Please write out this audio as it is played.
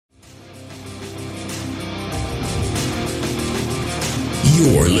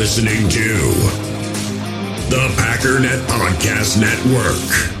You're listening to the Packernet Podcast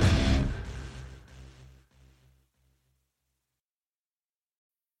Network.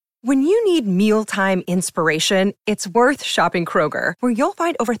 When you need mealtime inspiration, it's worth shopping Kroger, where you'll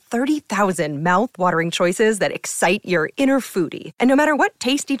find over 30,000 mouth-watering choices that excite your inner foodie. And no matter what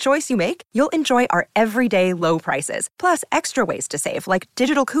tasty choice you make, you'll enjoy our everyday low prices, plus extra ways to save, like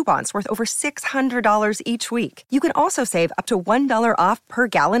digital coupons worth over $600 each week. You can also save up to $1 off per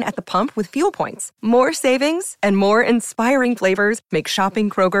gallon at the pump with fuel points. More savings and more inspiring flavors make shopping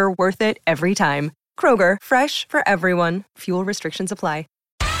Kroger worth it every time. Kroger, fresh for everyone. Fuel restrictions apply.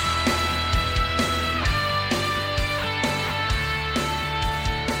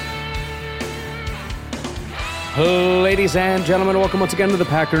 Ladies and gentlemen, welcome once again to the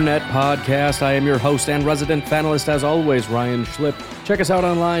Packernet Podcast. I am your host and resident fanalist, as always, Ryan Schlip. Check us out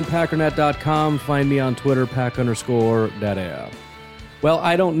online, packernet.com. Find me on Twitter, pack_data. Well,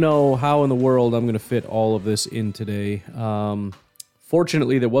 I don't know how in the world I'm going to fit all of this in today.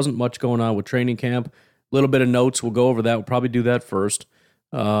 Fortunately, there wasn't much going on with training camp. A little bit of notes. We'll go over that. We'll probably do that first.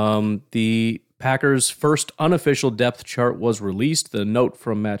 The Packers' first unofficial depth chart was released. The note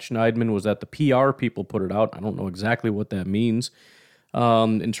from Matt Schneidman was that the PR people put it out. I don't know exactly what that means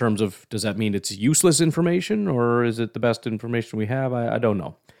in terms of, does that mean it's useless information or is it the best information we have? I don't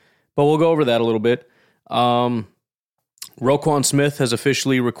know. But we'll go over that a little bit. Roquan Smith has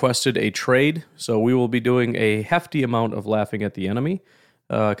officially requested a trade, so we will be doing a hefty amount of laughing at the enemy.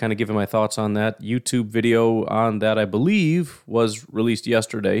 Kind of giving my thoughts on that. YouTube video on that, I believe, was released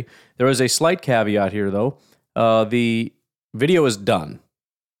yesterday. There is a slight caveat here, though. The video is done,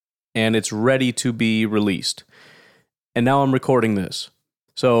 and it's ready to be released. And now I'm recording this.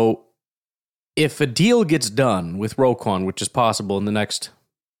 So if a deal gets done with Roquan, which is possible in the next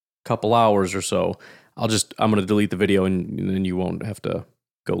couple hours or so, I'm going to delete the video, and then you won't have to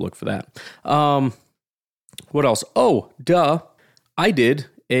go look for that. What else? Oh, duh. I did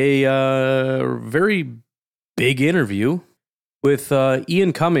a very big interview with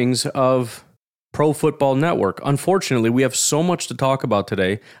Ian Cummings of Pro Football Network. Unfortunately, we have so much to talk about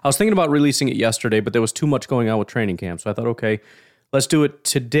today. I was thinking about releasing it yesterday, but there was too much going on with training camp. So I thought, okay, let's do it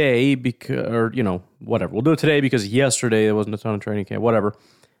today whatever. We'll do it today because yesterday there wasn't a ton of training camp, whatever.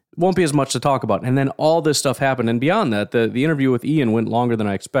 It won't be as much to talk about. And then all this stuff happened. And beyond that, the interview with Ian went longer than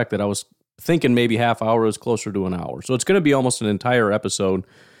I expected. I was thinking maybe half hour is closer to an hour. So it's going to be almost an entire episode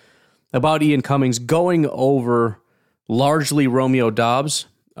about Ian Cummings going over largely Romeo Doubs.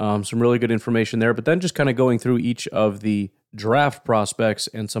 Some really good information there, but then just kind of going through each of the draft prospects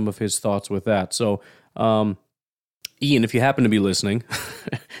and some of his thoughts with that. So, Ian, if you happen to be listening,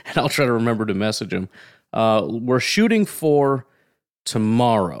 and I'll try to remember to message him, we're shooting for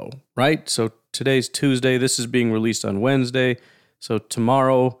tomorrow, right? So today's Tuesday. This is being released on Wednesday. So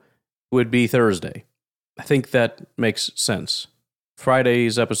tomorrow would be Thursday. I think that makes sense.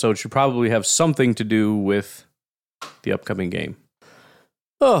 Friday's episode should probably have something to do with the upcoming game.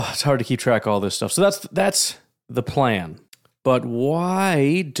 Oh, it's hard to keep track of all this stuff. So that's the plan. But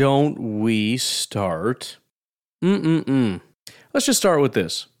why don't we start? Let's just start with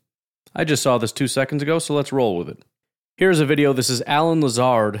this. I just saw this 2 seconds ago, so let's roll with it. Here's a video. This is Allen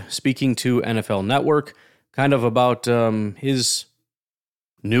Lazard speaking to NFL Network, kind of about his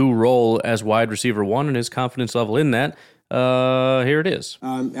new role as wide receiver one and his confidence level in that. Here it is.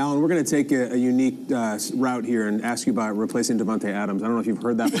 Allen, we're going to take a unique route here and ask you about replacing Davante Adams. I don't know if you've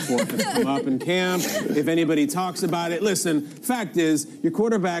heard that before. It's come up in camp. If anybody talks about it, listen, fact is, your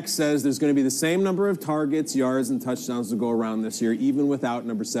quarterback says there's going to be the same number of targets, yards, and touchdowns to go around this year, even without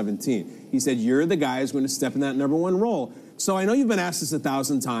number 17. He said, you're the guy who's going to step in that number one role. So I know you've been asked this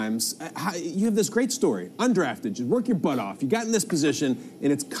 1,000 times. You have this great story. Undrafted. Just work your butt off. You got in this position,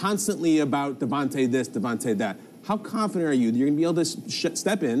 and it's constantly about Davante this, Davante that. How confident are you that you're going to be able to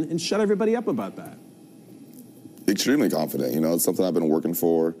step in and shut everybody up about that? Extremely confident. It's something I've been working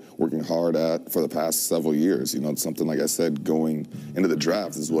hard at for the past several years. It's something, like I said, going into the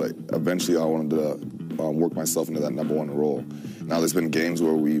draft is what eventually I wanted to work myself into that number one role. Now, there's been games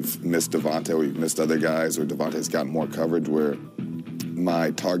where we've missed Davante, where we've missed other guys, or Davante's gotten more coverage where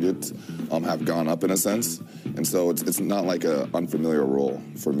my targets have gone up in a sense. And so it's not like an unfamiliar role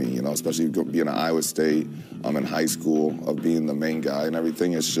for me, especially being at Iowa State, in high school, of being the main guy and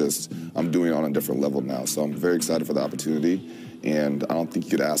everything. It's just, I'm doing it on a different level now. So I'm very excited for the opportunity, and I don't think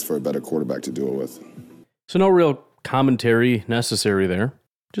you could ask for a better quarterback to do it with. So no real commentary necessary there.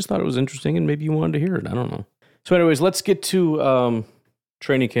 Just thought it was interesting, and maybe you wanted to hear it. I don't know. So anyways, let's get to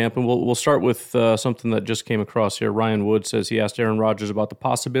training camp, and we'll start with something that just came across here. Ryan Wood says he asked Aaron Rodgers about the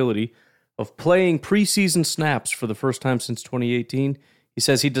possibility of playing preseason snaps for the first time since 2018. He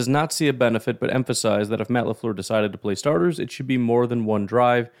says he does not see a benefit, but emphasized that if Matt LaFleur decided to play starters, it should be more than one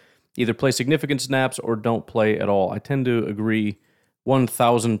drive. Either play significant snaps or don't play at all. I tend to agree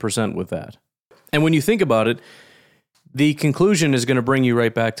 1,000% with that. And when you think about it, the conclusion is going to bring you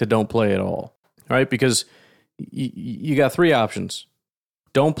right back to don't play at all, right? Because you got three options.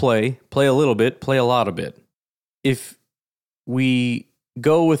 Don't play a little bit, play a lot of bit. If we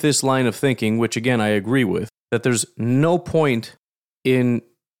go with this line of thinking, which again I agree with, that there's no point in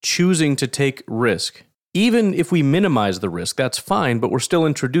choosing to take risk. Even if we minimize the risk, that's fine, but we're still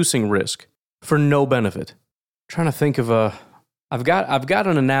introducing risk for no benefit. I'm trying to think of I've got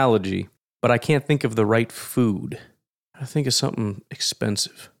an analogy, but I can't think of the right food. I think of something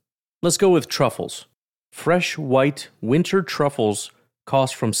expensive. Let's go with truffles. Fresh white winter truffles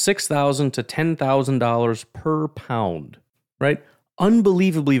cost from $6,000 to $10,000 per pound, right?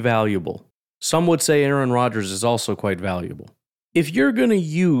 Unbelievably valuable. Some would say Aaron Rodgers is also quite valuable. If you're going to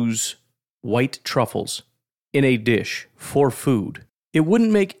use white truffles in a dish for food, it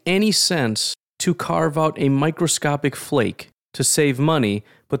wouldn't make any sense to carve out a microscopic flake to save money,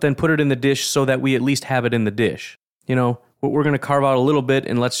 but then put it in the dish so that we at least have it in the dish. You know, we're going to carve out a little bit,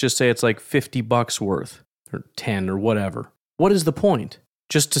 and let's just say it's like $50 worth, or 10 or whatever. What is the point?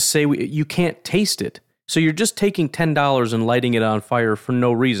 Just to say you can't taste it. So you're just taking $10 and lighting it on fire for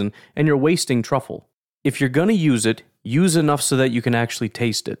no reason, and you're wasting truffle. If you're going to use it, use enough so that you can actually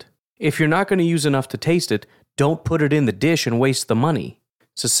taste it. If you're not going to use enough to taste it, don't put it in the dish and waste the money.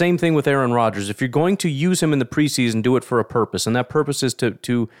 It's the same thing with Aaron Rodgers. If you're going to use him in the preseason, do it for a purpose, and that purpose is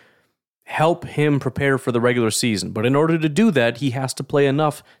to help him prepare for the regular season. But in order to do that, he has to play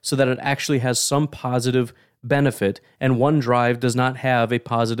enough so that it actually has some positive benefit, and one drive does not have a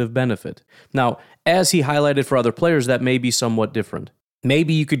positive benefit. Now, as he highlighted for other players, that may be somewhat different.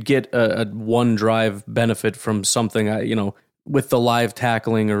 Maybe you could get a one drive benefit from something, with the live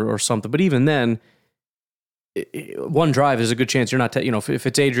tackling or something. But even then, one drive is a good chance you're not, if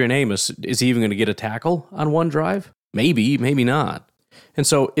it's Adrian Amos, is he even going to get a tackle on one drive? Maybe, maybe not. And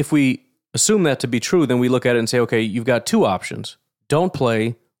so if we assume that to be true, then we look at it and say, okay, you've got two options. Don't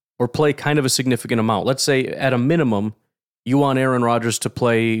play or play kind of a significant amount. Let's say at a minimum, you want Aaron Rodgers to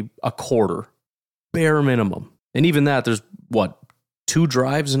play a quarter, bare minimum. And even that, there's 2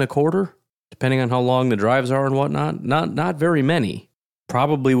 drives in a quarter, depending on how long the drives are and whatnot. Not very many.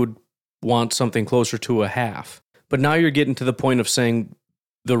 Probably would want something closer to a half. But now you're getting to the point of saying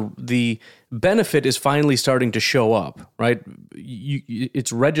the benefit is finally starting to show up, right?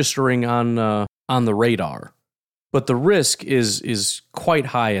 It's registering on the radar. But the risk is quite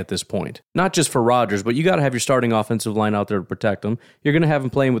high at this point. Not just for Rodgers, but you got to have your starting offensive line out there to protect him. You're going to have him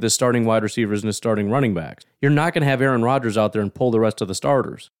playing with his starting wide receivers and his starting running backs. You're not going to have Aaron Rodgers out there and pull the rest of the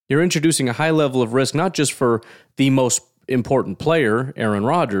starters. You're introducing a high level of risk, not just for the most important player, Aaron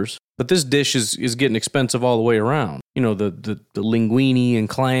Rodgers, but this dish is getting expensive all the way around. You know, the linguine and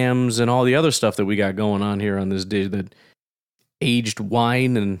clams and all the other stuff that we got going on here on this dish, that aged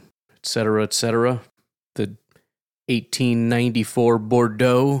wine and et cetera, the 1894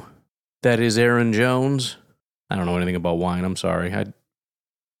 Bordeaux that is Aaron Jones. I don't know anything about wine, I'm sorry. I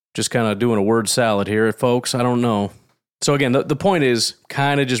just kind of doing a word salad here, folks. I don't know. So again, the point is,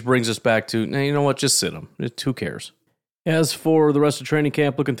 kind of just brings us back to, you know what, just sit him. Who cares? As for the rest of training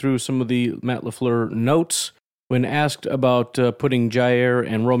camp, looking through some of the Matt LaFleur notes, when asked about putting Jair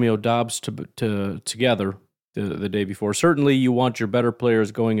and Romeo Doubs together the day before, certainly you want your better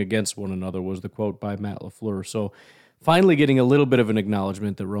players going against one another, was the quote by Matt LaFleur. So finally getting a little bit of an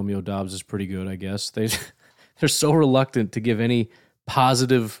acknowledgement that Romeo Doubs is pretty good, I guess. They're so reluctant to give any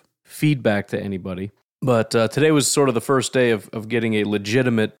positive feedback to anybody. But today was sort of the first day of getting a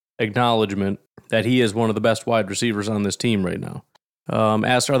legitimate acknowledgement that he is one of the best wide receivers on this team right now.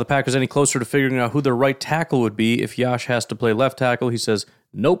 Asked, are the Packers any closer to figuring out who their right tackle would be if Yash has to play left tackle? He says,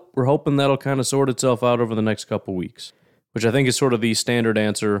 nope, we're hoping that'll kind of sort itself out over the next couple weeks, which I think is sort of the standard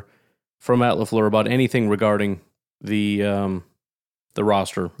answer from Matt LaFleur about anything regarding the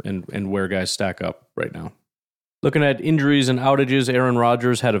roster and where guys stack up right now. Looking at injuries and outages, Aaron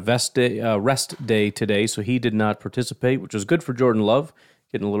Rodgers had a rest day today, so he did not participate, which was good for Jordan Love,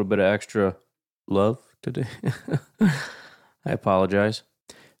 getting a little bit of extra love today. I apologize.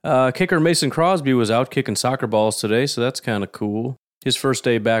 Kicker Mason Crosby was out kicking soccer balls today, so that's kind of cool. His first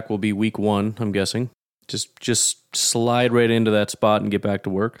day back will be week 1, I'm guessing. Just slide right into that spot and get back to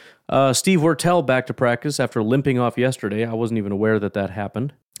work. Steve Wirtel back to practice after limping off yesterday. I wasn't even aware that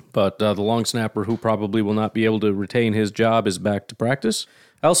happened. But the long snapper, who probably will not be able to retain his job, is back to practice.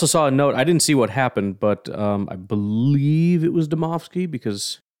 I also saw a note. I didn't see what happened, but I believe it was Domofsky,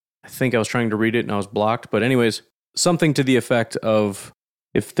 because I think I was trying to read it and I was blocked. But anyways, something to the effect of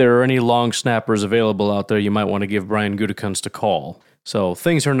if there are any long snappers available out there, you might want to give Brian Gutekunst a call. So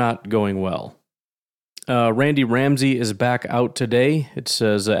things are not going well. Randy Ramsey is back out today. It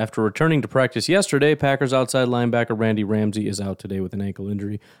says, after returning to practice yesterday, Packers outside linebacker Randy Ramsey is out today with an ankle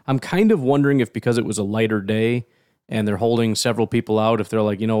injury. I'm kind of wondering if because it was a lighter day and they're holding several people out, if they're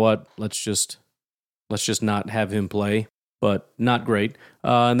like, you know what, let's just not have him play. But not great.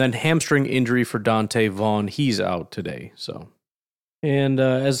 And then hamstring injury for Dante Vaughn. He's out today. And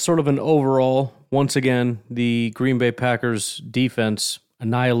as sort of an overall, once again, the Green Bay Packers defense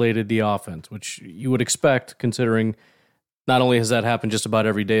annihilated the offense, which you would expect considering not only has that happened just about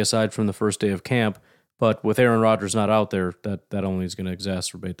every day aside from the first day of camp, but with Aaron Rodgers not out there, that only is going to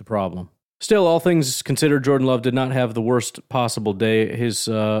exacerbate the problem. Still, all things considered, Jordan Love did not have the worst possible day. His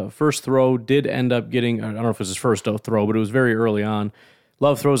first throw did end up getting, I don't know if it was his first throw, but it was very early on.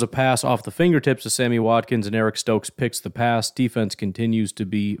 Love throws a pass off the fingertips of Sammy Watkins, and Eric Stokes picks the pass. Defense continues to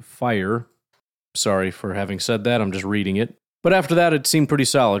be fire. Sorry for having said that, I'm just reading it. But after that, it seemed pretty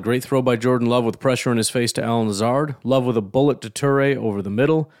solid. Great throw by Jordan Love with pressure in his face to Allen Lazard. Love with a bullet to Toure over the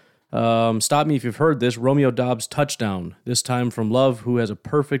middle. Stop me if you've heard this. Romeo Doubs touchdown, this time from Love, who has a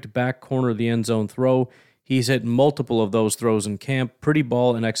perfect back corner of the end zone throw. He's hit multiple of those throws in camp. Pretty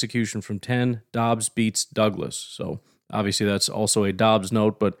ball and execution from 10. Doubs beats Douglas. So obviously that's also a Doubs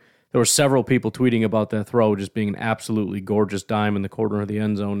note, but there were several people tweeting about that throw just being an absolutely gorgeous dime in the corner of the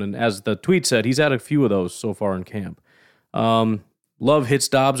end zone. And as the tweet said, he's had a few of those so far in camp. Love hits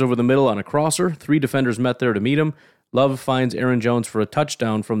Doubs over the middle on a crosser. 3 defenders met there to meet him. Love finds Aaron Jones for a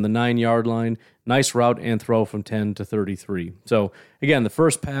touchdown from the 9-yard line. Nice route and throw from 10 to 33. So, again, the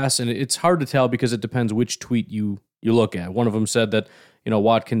first pass, and it's hard to tell because it depends which tweet you look at. One of them said that,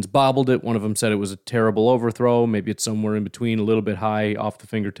 Watkins bobbled it. One of them said it was a terrible overthrow. Maybe it's somewhere in between, a little bit high, off the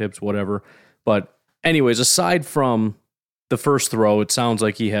fingertips, whatever. But anyways, aside from the first throw, it sounds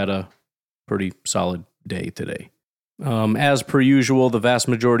like he had a pretty solid day today. As per usual, the vast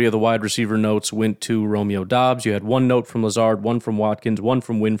majority of the wide receiver notes went to Romeo Doubs. You had 1 note from Lazard, 1 from Watkins, 1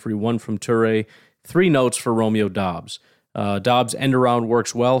 from Winfrey, 1 from Toure, 3 notes for Romeo Doubs. Doubs' end-around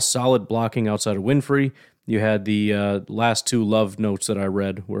works well, solid blocking outside of Winfrey. You had the last 2 Love notes that I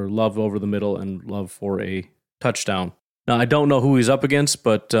read were Love over the middle and Love for a touchdown. Now, I don't know who he's up against,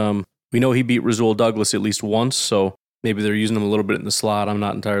 but we know he beat Rasul Douglas at least once, so maybe they're using him a little bit in the slot. I'm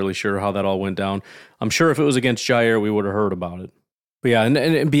not entirely sure how that all went down. I'm sure if it was against Jair, we would have heard about it. But yeah,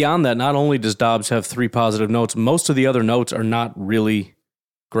 and beyond that, not only does Doubs have 3 positive notes, most of the other notes are not really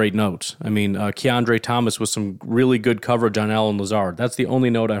great notes. I mean, Keandre Thomas with some really good coverage on Allen Lazard. That's the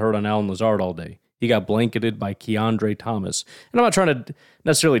only note I heard on Allen Lazard all day. He got blanketed by Keandre Thomas. And I'm not trying to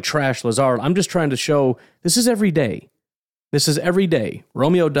necessarily trash Lazard. I'm just trying to show this is every day. This is every day.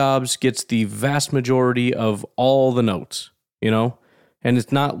 Romeo Doubs gets the vast majority of all the notes, And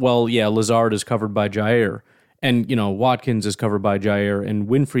it's not, Lazard is covered by Jair. And, Watkins is covered by Jair. And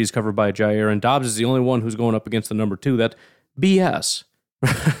Winfrey is covered by Jair. And Doubs is the only one who's going up against the number 2. That's BS.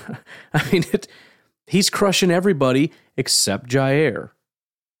 I mean, he's crushing everybody except Jair.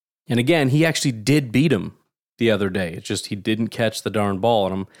 And again, he actually did beat him the other day. It's just he didn't catch the darn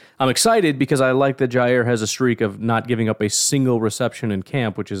ball. And I'm excited because I like that Jair has a streak of not giving up a single reception in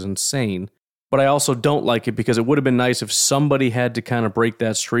camp, which is insane. But I also don't like it because it would have been nice if somebody had to kind of break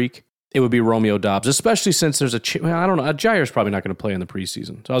that streak. It would be Romeo Doubs, especially since there's I don't know, Jair's probably not going to play in the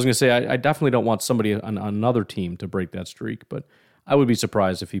preseason. So I was going to say, I definitely don't want somebody on another team to break that streak, but I would be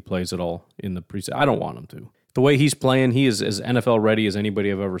surprised if he plays at all in the preseason. I don't want him to. The way he's playing, he is as NFL ready as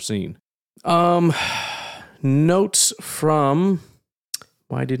anybody I've ever seen. Notes from,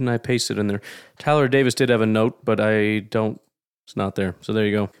 why didn't I paste it in there? Tyler Davis did have a note, but it's not there. So there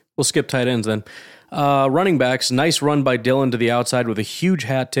you go. We'll skip tight ends then. Running backs, nice run by Dillon to the outside with a huge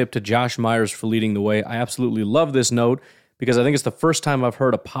hat tip to Josh Myers for leading the way. I absolutely love this note because I think it's the first time I've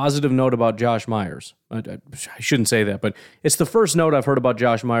heard a positive note about Josh Myers. I shouldn't say that, but it's the first note I've heard about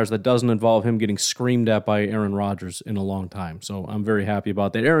Josh Myers that doesn't involve him getting screamed at by Aaron Rodgers in a long time. So I'm very happy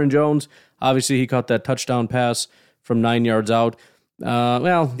about that. Aaron Jones, obviously he caught that touchdown pass from 9 yards out.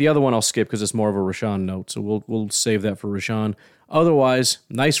 The other one I'll skip because it's more of a Rashawn note, so we'll save that for Rashawn. Otherwise,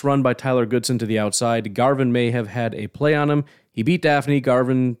 nice run by Tyler Goodson to the outside. Garvin may have had a play on him. He beat Daphne.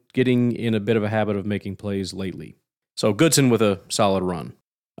 Garvin getting in a bit of a habit of making plays lately. So Goodson with a solid run.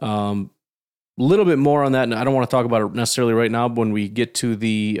 A little bit more on that, and I don't want to talk about it necessarily right now, but when we get to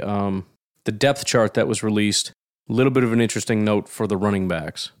the depth chart that was released, a little bit of an interesting note for the running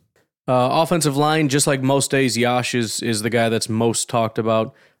backs. Offensive line, just like most days, Yash is the guy that's most talked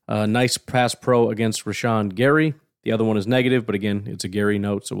about. Nice pass pro against Rashawn Gary. The other one is negative, but again, it's a Gary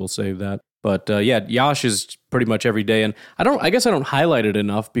note, so we'll save that. But Yash is pretty much every day. And I guess I don't highlight it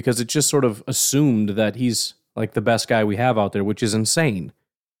enough because it's just sort of assumed that he's like the best guy we have out there, which is insane.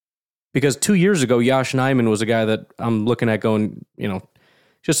 Because 2 years ago, Yash Nyman was a guy that I'm looking at going,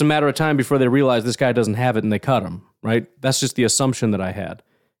 just a matter of time before they realize this guy doesn't have it and they cut him, right? That's just the assumption that I had.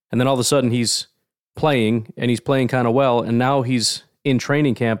 And then all of a sudden he's playing, and he's playing kind of well, and now he's in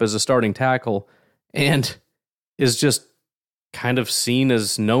training camp as a starting tackle and is just kind of seen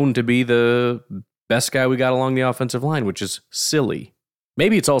as known to be the best guy we got along the offensive line, which is silly.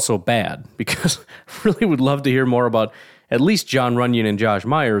 Maybe it's also bad, because I really would love to hear more about at least John Runyon and Josh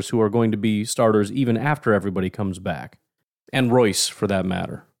Myers, who are going to be starters even after everybody comes back. And Royce, for that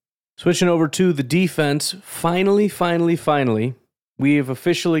matter. Switching over to the defense, finally, we have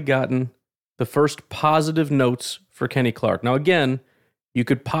officially gotten the first positive notes for Kenny Clark. Now, again, you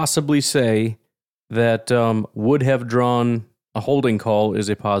could possibly say that would have drawn a holding call is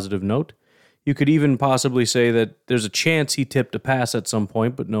a positive note. You could even possibly say that there's a chance he tipped a pass at some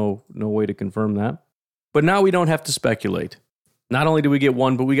point, but no way to confirm that. But now we don't have to speculate. Not only do we get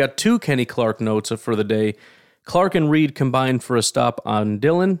one, but we got two Kenny Clark notes for the day. Clark and Reed combined for a stop on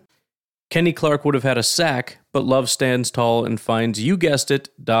Dillon. Kenny Clark would have had a sack, but Love stands tall and finds, you guessed it,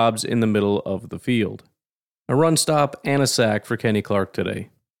 Dobbs in the middle of the field. A run stop and a sack for Kenny Clark today.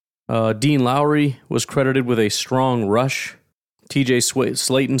 Dean Lowry was credited with a strong rush. TJ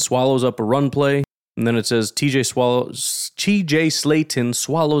Slaton swallows up a run play, and then it says TJ Slaton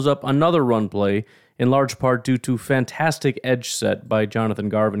swallows up another run play, in large part due to fantastic edge set by Jonathan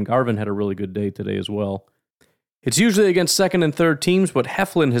Garvin. Garvin had a really good day today as well. It's usually against second and third teams, but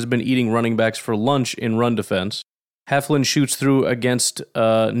Heflin has been eating running backs for lunch in run defense. Heflin shoots through against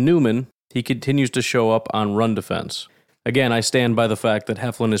Newman. He continues to show up on run defense. Again, I stand by the fact that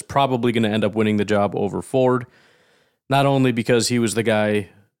Heflin is probably going to end up winning the job over Ford. Not only because he was the guy,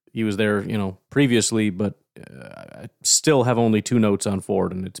 he was there, previously, but I still have only two notes on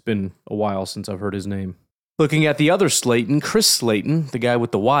Ford, and it's been a while since I've heard his name. Looking at the other Slaton, Chris Slaton, the guy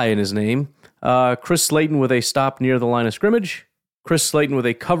with the Y in his name. Chris Slaton with a stop near the line of scrimmage. Chris Slaton with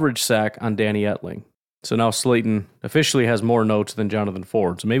a coverage sack on Danny Etling. So now Slaton officially has more notes than Jonathan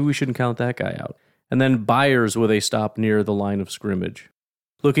Ford, so maybe we shouldn't count that guy out. And then Byers with a stop near the line of scrimmage.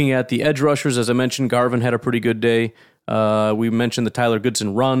 Looking at the edge rushers, as I mentioned, Garvin had a pretty good day. We mentioned the Tyler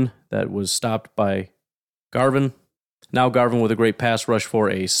Goodson run that was stopped by Garvin. Now Garvin with a great pass rush for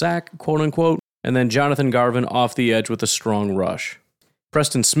a sack, quote-unquote. And then Jonathan Garvin off the edge with a strong rush.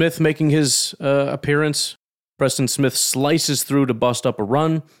 Preston Smith making his appearance. Preston Smith slices through to bust up a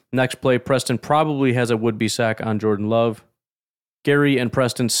run. Next play, Preston probably has a would-be sack on Jordan Love. Gary and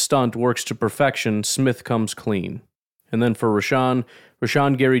Preston's stunt works to perfection. Smith comes clean. And then for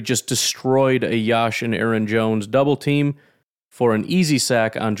Rashawn Gary just destroyed a Yash and Aaron Jones double team for an easy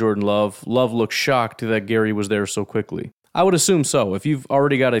sack on Jordan Love. Love looked shocked that Gary was there so quickly. I would assume so. If you've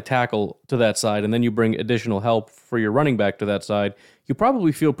already got a tackle to that side and then you bring additional help for your running back to that side, you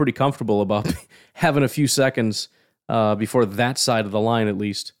probably feel pretty comfortable about having a few seconds before that side of the line at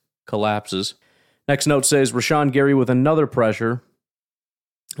least collapses. Next note says Rashawn Gary with another pressure.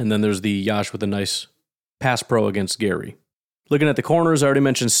 And then there's the Yash with a nice pass pro against Gary. Looking at the corners, I already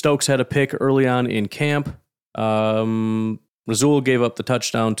mentioned Stokes had a pick early on in camp. Rasul gave up the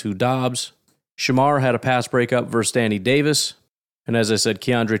touchdown to Dobbs. Shamar had a pass breakup versus Danny Davis. And as I said,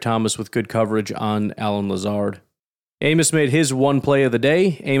 Keandre Thomas with good coverage on Alan Lazard. Amos made his one play of the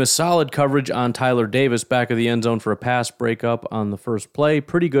day. Amos solid coverage on Tyler Davis back of the end zone for a pass breakup on the first play.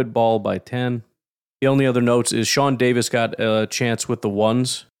 Pretty good ball by 10. The only other notes is Sean Davis got a chance with the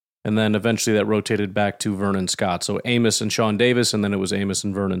ones, and then eventually that rotated back to Vernon Scott. So Amos and Sean Davis, and then it was Amos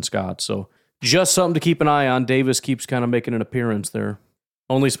and Vernon Scott. So just something to keep an eye on. Davis keeps kind of making an appearance there.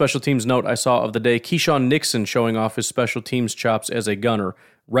 Only special teams note I saw of the day, Keyshawn Nixon showing off his special teams chops as a gunner,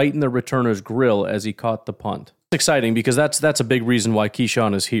 right in the returner's grill as he caught the punt. It's exciting because that's a big reason why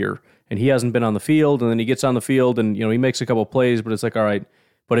Keyshawn is here. And he hasn't been on the field, and then he gets on the field, and he makes a couple plays, but it's like, all right,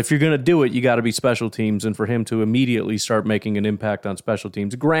 but if you're going to do it, you got to be special teams, and for him to immediately start making an impact on special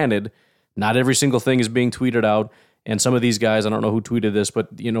teams. Granted, not every single thing is being tweeted out, and some of these guys, I don't know who tweeted this, but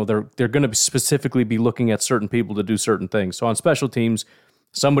they're going to specifically be looking at certain people to do certain things. So on special teams,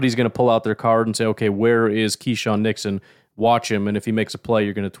 somebody's going to pull out their card and say, okay, where is Keyshawn Nixon? Watch him, and if he makes a play,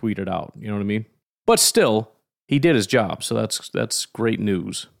 you're going to tweet it out. You know what I mean? But still, he did his job, so that's great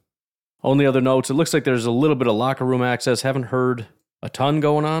news. Only other notes, it looks like there's a little bit of locker room access. Haven't heard a ton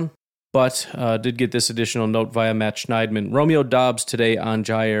going on, but did get this additional note via Matt Schneidman. Romeo Dobbs today on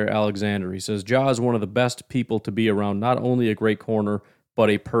Jair Alexander. He says, Ja is one of the best people to be around, not only a great corner, but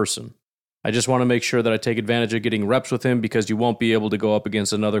a person. I just want to make sure that I take advantage of getting reps with him because you won't be able to go up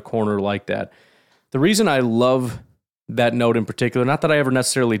against another corner like that. The reason I love that note in particular, not that I ever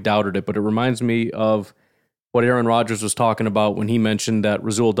necessarily doubted it, but it reminds me of what Aaron Rodgers was talking about when he mentioned that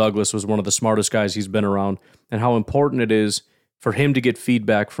Rasul Douglas was one of the smartest guys he's been around, and how important it is for him to get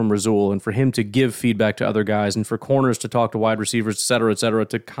feedback from Rasul and for him to give feedback to other guys and for corners to talk to wide receivers, et cetera,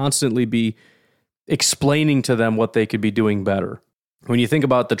 to constantly be explaining to them what they could be doing better. When you think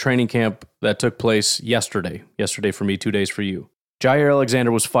about the training camp that took place yesterday for me, 2 days for you, Jair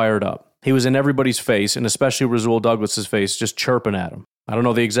Alexander was fired up. He was in everybody's face, and especially Rasul Douglas's face, just chirping at him. I don't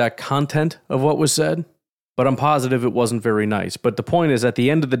know the exact content of what was said, but I'm positive it wasn't very nice. But the point is, at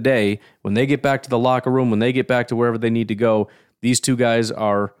the end of the day, when they get back to the locker room, when they get back to wherever they need to go, these two guys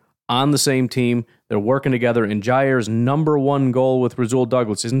are on the same team. They're working together, and Jair's number one goal with Rasul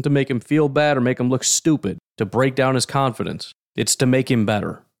Douglas isn't to make him feel bad or make him look stupid, to break down his confidence. It's to make him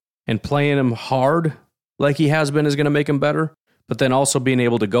better. And playing him hard like he has been is going to make him better, but then also being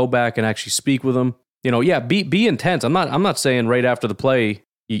able to go back and actually speak with him. You know, yeah, be intense. I'm not saying right after the play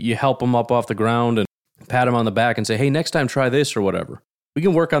you help him up off the ground and pat him on the back and say, hey, next time try this or whatever. We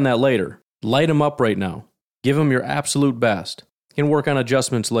can work on that later. Light him up right now. Give him your absolute best. You can work on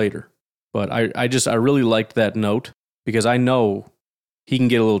adjustments later. But I really liked that note because I know he can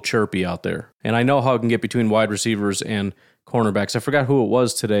get a little chirpy out there. And I know how it can get between wide receivers and cornerbacks. I forgot who it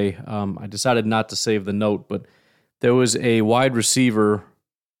was today. I decided not to save the note, but there was a wide receiver.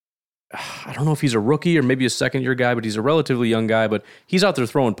 I don't know if he's a rookie or maybe a second-year guy, but he's a relatively young guy, but he's out there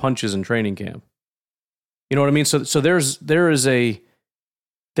throwing punches in training camp. You know what I mean? So there is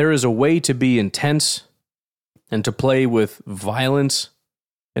a way to be intense and to play with violence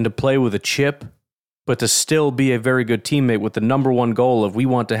and to play with a chip, but to still be a very good teammate with the number one goal of we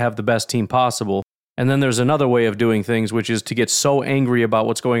want to have the best team possible. And then there's another way of doing things, which is to get so angry about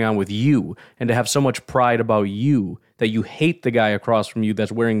what's going on with you and to have so much pride about you that you hate the guy across from you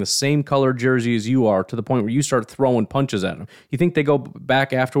that's wearing the same colored jersey as you are to the point where you start throwing punches at him. You think they go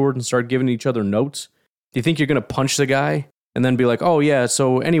back afterward and start giving each other notes? Do you think you're going to punch the guy and then be like, oh, yeah,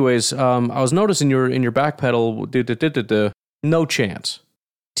 so anyways, I was noticing in your back pedal, no chance.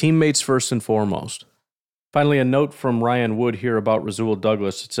 Teammates first and foremost. Finally, a note from Ryan Wood here about Rasul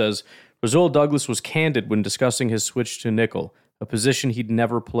Douglas. It says, Rasul Douglas was candid when discussing his switch to nickel, a position he'd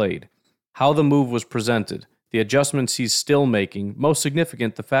never played. How the move was presented, the adjustments he's still making, most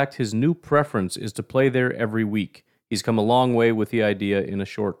significant, the fact his new preference is to play there every week. He's come a long way with the idea in a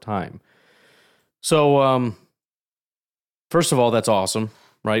short time. So, first of all, that's awesome,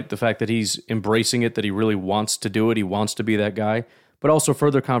 right? The fact that he's embracing it, that he really wants to do it, he wants to be that guy, but also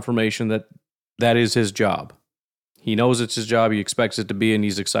further confirmation that that is his job. He knows it's his job, he expects it to be, and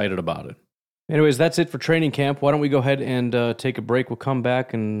he's excited about it. Anyways, that's it for training camp. Why don't we go ahead and take a break? We'll come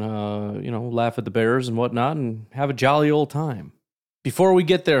back and, laugh at the Bears and whatnot and have a jolly old time. Before we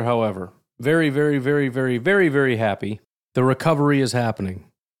get there, however, very, very, very, very, very, very happy. The recovery is happening.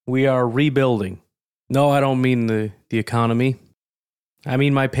 We are rebuilding. No, I don't mean the economy. I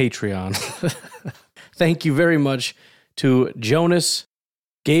mean my Patreon. Thank you very much to Jonas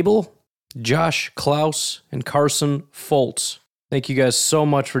Gable, Josh Klaus, and Carson Foltz. Thank you guys so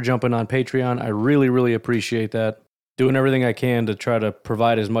much for jumping on Patreon. I really, really appreciate that. Doing everything I can to try to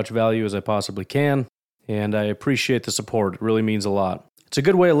provide as much value as I possibly can. And I appreciate the support. It really means a lot. It's a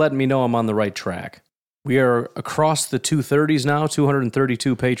good way of letting me know I'm on the right track. We are across the 230s now,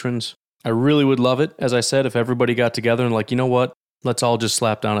 232 patrons. I really would love it, as I said, if everybody got together and like, you know what? Let's all just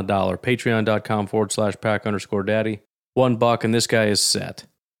slap down $1. Patreon.com/pack_daddy. $1 and this guy is set.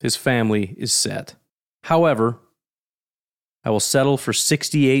 His family is set. However, I will settle for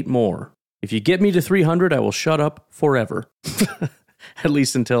 68 more. If you get me to 300, I will shut up forever. At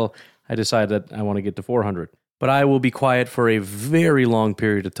least until I decide that I want to get to 400. But I will be quiet for a very long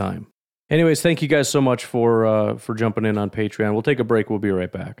period of time. Anyways, thank you guys so much for jumping in on Patreon. We'll take a break. We'll be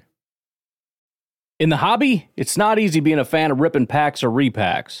right back. In the hobby, it's not easy being a fan of ripping packs or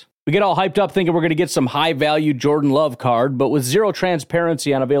repacks. We get all hyped up thinking we're going to get some high-value Jordan Love card, but with zero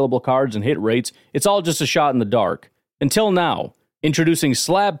transparency on available cards and hit rates, it's all just a shot in the dark. Until now, introducing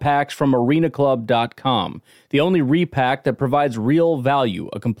slab packs from arenaclub.com, the only repack that provides real value,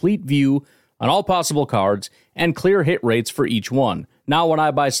 a complete view on all possible cards, and clear hit rates for each one. Now when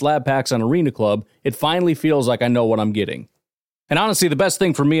I buy slab packs on Arena Club, it finally feels like I know what I'm getting. And honestly, the best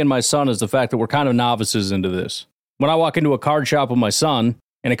thing for me and my son is the fact that we're kind of novices into this. When I walk into a card shop with my son,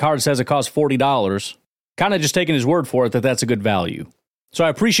 and a card says it costs $40, kind of just taking his word for it that that's a good value. So I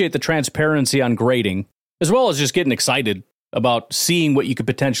appreciate the transparency on grading, as well as just getting excited about seeing what you could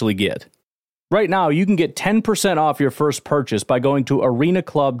potentially get. Right now, you can get 10% off your first purchase by going to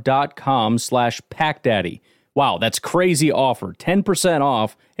arenaclub.com/packdaddy. Wow, that's crazy offer. 10%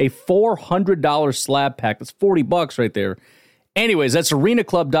 off a $400 slab pack. That's $40 right there. Anyways, that's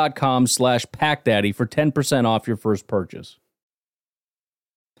arenaclub.com/packdaddy for 10% off your first purchase.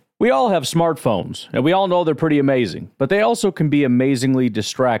 We all have smartphones, and we all know they're pretty amazing, but they also can be amazingly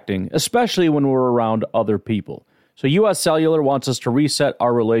distracting, especially when we're around other people. So US Cellular wants us to reset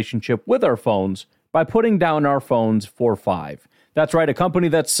our relationship with our phones by putting down our phones for $5. That's right, a company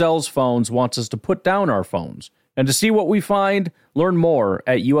that sells phones wants us to put down our phones. And to see what we find, learn more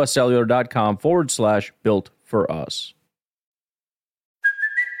at uscellular.com/built-for-us.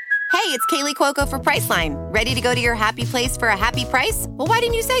 Hey, it's Kaylee Cuoco for Priceline. Ready to go to your happy place for a happy price? Well, why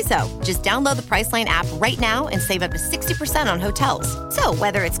didn't you say so? Just download the Priceline app right now and save up to 60% on hotels. So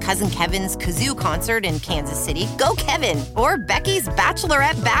whether it's Cousin Kevin's Kazoo Concert in Kansas City, go Kevin, or Becky's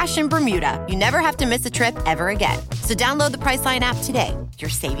Bachelorette Bash in Bermuda, you never have to miss a trip ever again. So download the Priceline app today. Your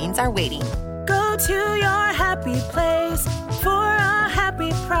savings are waiting. Go to your happy place for a happy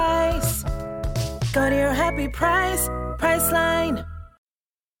price. Go to your happy price, Priceline.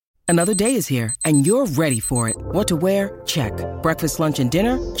 Another day is here, and you're ready for it. What to wear? Check. Breakfast, lunch, and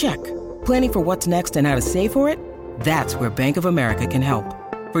dinner? Check. Planning for what's next and how to save for it? That's where Bank of America can help.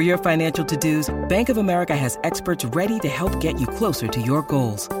 For your financial to-dos, Bank of America has experts ready to help get you closer to your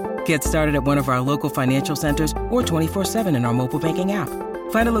goals. Get started at one of our local financial centers or 24/7 in our mobile banking app.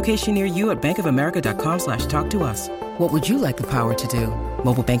 Find a location near you at bankofamerica.com/talktous. What would you like the power to do?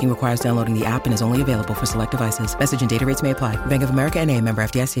 Mobile banking requires downloading the app and is only available for select devices. Message and data rates may apply. Bank of America NA, member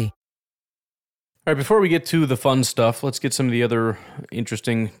FDIC. All right, before we get to the fun stuff, let's get some of the other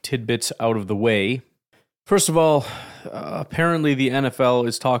interesting tidbits out of the way. First of all, apparently the NFL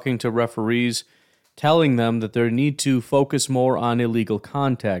is talking to referees, telling them that they need to focus more on illegal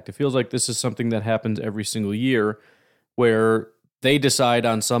contact. It feels like this is something that happens every single year, where they decide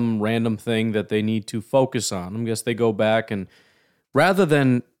on some random thing that they need to focus on. I guess they go back and rather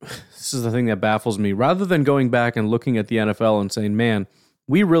than, this is the thing that baffles me, rather than going back and looking at the NFL and saying, man,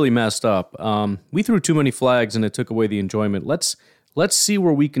 we really messed up. We threw too many flags and it took away the enjoyment. Let's see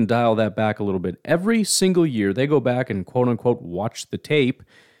where we can dial that back a little bit. Every single year, they go back and quote unquote watch the tape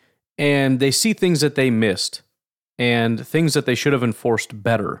and they see things that they missed and things that they should have enforced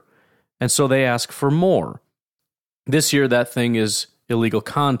better. And so they ask for more. This year, that thing is illegal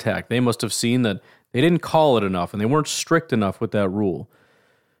contact. They must have seen that they didn't call it enough and they weren't strict enough with that rule.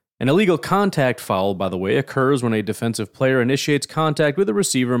 An illegal contact foul, by the way, occurs when a defensive player initiates contact with a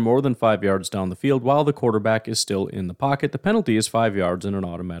receiver more than 5 yards down the field while the quarterback is still in the pocket. The penalty is 5 yards and an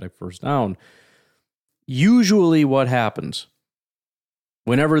automatic first down. Usually what happens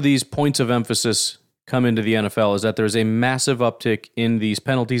whenever these points of emphasis come into the NFL is that there's a massive uptick in these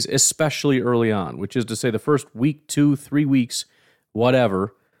penalties, especially early on, which is to say the first week, 2, 3 weeks,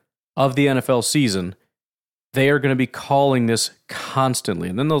 whatever, of the NFL season. They are going to be calling this constantly.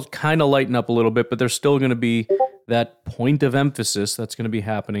 And then they'll kind of lighten up a little bit, but there's still going to be that point of emphasis that's going to be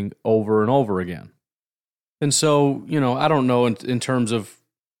happening over and over again. And so, I don't know in terms of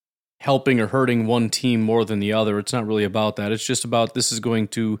helping or hurting one team more than the other. It's not really about that. It's just about this is going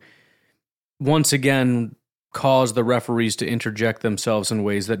to, once again, cause the referees to interject themselves in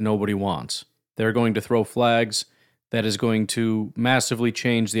ways that nobody wants. They're going to throw flags that is going to massively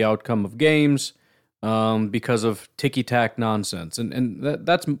change the outcome of games. Because of ticky-tack nonsense. And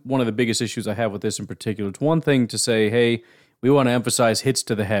that's one of the biggest issues I have with this in particular. It's one thing to say, hey, we want to emphasize hits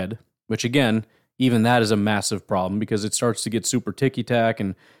to the head, which again, even that is a massive problem because it starts to get super ticky-tack,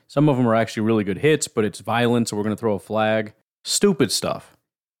 and some of them are actually really good hits, but it's violent, so we're going to throw a flag. Stupid stuff.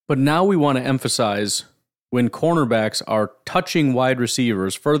 But now we want to emphasize when cornerbacks are touching wide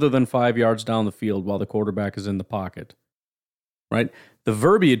receivers further than 5 yards down the field while the quarterback is in the pocket. Right? The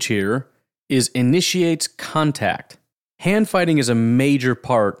verbiage here is initiates contact. Hand fighting is a major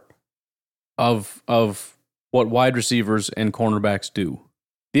part of what wide receivers and cornerbacks do.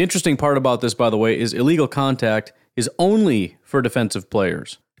 The interesting part about this, by the way, is illegal contact is only for defensive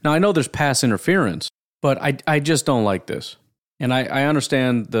players. Now, I know there's pass interference, but I just don't like this. And I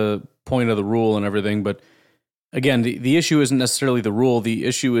understand the point of the rule and everything, but again, the issue isn't necessarily the rule. The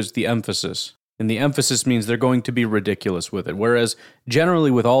issue is the emphasis. And the emphasis means they're going to be ridiculous with it. Whereas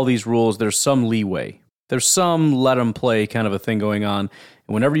generally with all these rules, there's some leeway. There's some let them play kind of a thing going on.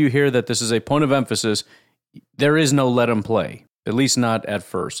 And whenever you hear that this is a point of emphasis, there is no let them play, at least not at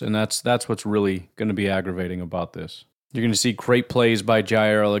first. And that's what's really going to be aggravating about this. You're going to see great plays by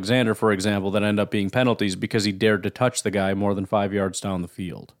Jair Alexander, for example, that end up being penalties because he dared to touch the guy more than 5 yards down the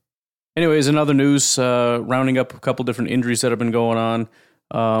field. Anyways, in other news, rounding up a couple different injuries that have been going on.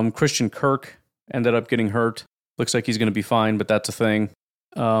 Christian Kirk ended up getting hurt. Looks like he's going to be fine, but that's a thing.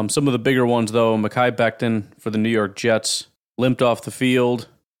 Some of the bigger ones, though, Mekhi Becton for the New York Jets, limped off the field,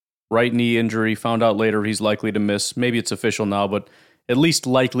 right knee injury, found out later he's likely to miss. Maybe it's official now, but at least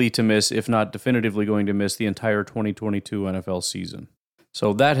likely to miss, if not definitively going to miss, the entire 2022 NFL season.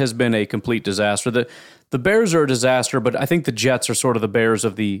 So that has been a complete disaster. The Bears are a disaster, but I think the Jets are sort of the Bears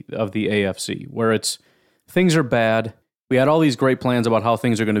of the AFC, where it's things are bad. We had all these great plans about how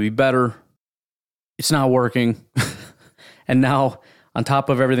things are going to be better. It's not working. And now, on top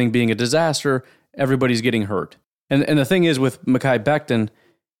of everything being a disaster, everybody's getting hurt. And the thing is, with Mekhi Becton,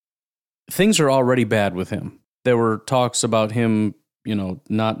 things are already bad with him. There were talks about him,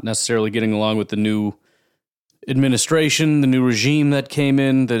 not necessarily getting along with the new administration, the new regime that came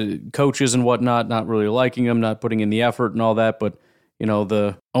in, the coaches and whatnot, not really liking him, not putting in the effort and all that. But,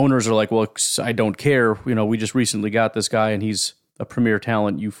 the owners are like, well, I don't care. We just recently got this guy and he's a premier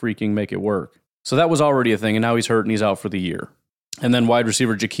talent. You freaking make it work. So that was already a thing. And now he's hurt and he's out for the year. And then wide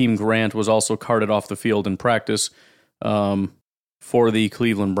receiver Jakeem Grant was also carted off the field in practice for the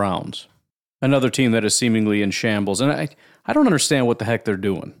Cleveland Browns. Another team that is seemingly in shambles. And I don't understand what the heck they're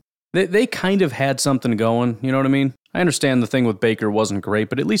doing. They kind of had something going, you know what I mean? I understand the thing with Baker wasn't great,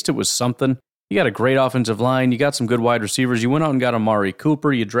 but at least it was something. You got a great offensive line. You got some good wide receivers. You went out and got Amari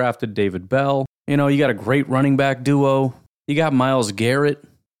Cooper. You drafted David Bell. You got a great running back duo. You got Myles Garrett.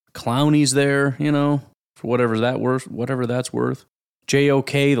 Clowney's there, for whatever that's worth.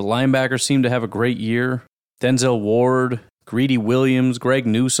 J.O.K., the linebackers seem to have a great year. Denzel Ward, Greedy Williams, Greg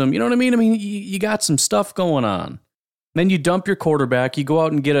Newsome. You know what I mean? I mean, you got some stuff going on. Then you dump your quarterback. You go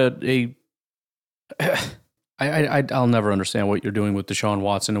out and get I'll never understand what you're doing with Deshaun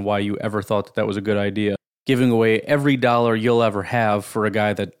Watson and why you ever thought that was a good idea. Giving away every dollar you'll ever have for a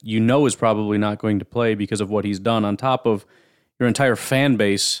guy that is probably not going to play because of what he's done, on top of your entire fan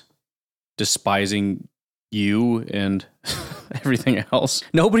base despising you and everything else.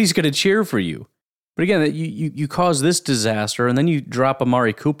 Nobody's going to cheer for you. But again, you cause this disaster, and then you drop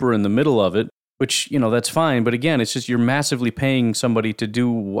Amari Cooper in the middle of it, which, that's fine. But again, it's just you're massively paying somebody to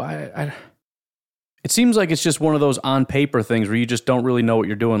do... It seems like it's just one of those on-paper things where you just don't really know what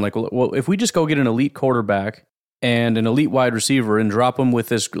you're doing. Like, well, if we just go get an elite quarterback and an elite wide receiver and drop them with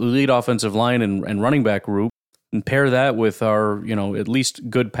this elite offensive line and running back group and pair that with our, at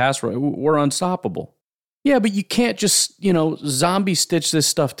least good pass rush, we're unstoppable. Yeah, but you can't just, zombie stitch this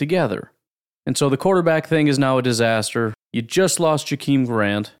stuff together. And so the quarterback thing is now a disaster. You just lost Jakeem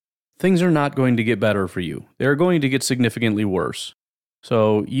Grant. Things are not going to get better for you. They're going to get significantly worse.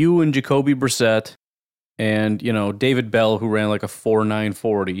 So you and Jacoby Brissett and, David Bell, who ran like a 4.9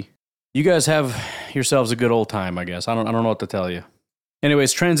 40, you guys have yourselves a good old time, I guess. I don't know what to tell you.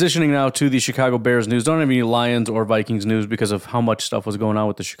 Anyways, transitioning now to the Chicago Bears news. Don't have any Lions or Vikings news because of how much stuff was going on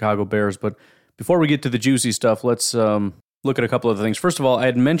with the Chicago Bears. But before we get to the juicy stuff, let's look at a couple of things. First of all, I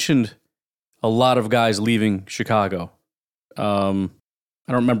had mentioned a lot of guys leaving Chicago. I don't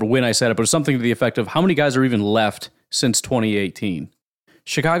remember when I said it, but it's something to the effect of how many guys are even left since 2018.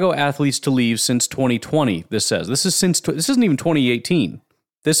 Chicago athletes to leave since 2020, this says. This isn't even 2018.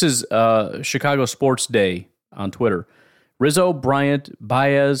 This is Chicago Sports Day on Twitter. Rizzo, Bryant,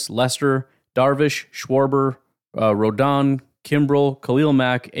 Baez, Lester, Darvish, Schwarber, Rodon, Kimbrel, Khalil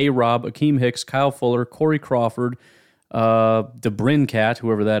Mack, A-Rob, Akeem Hicks, Kyle Fuller, Corey Crawford, DeBrincat,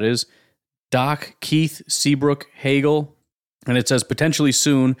 whoever that is, Doc, Keith, Seabrook, Hagel, and it says potentially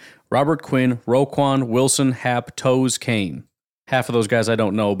soon, Robert Quinn, Roquan, Wilson, Happ, Toes, Kane. Half of those guys I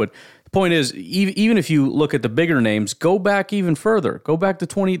don't know, but the point is, even if you look at the bigger names, go back even further. Go back to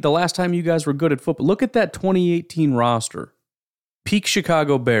the last time you guys were good at football. Look at that 2018 roster. Peak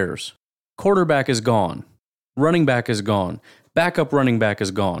Chicago Bears. Quarterback is gone. Running back is gone. Backup running back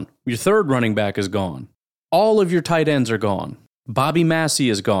is gone. Your third running back is gone. All of your tight ends are gone. Bobby Massey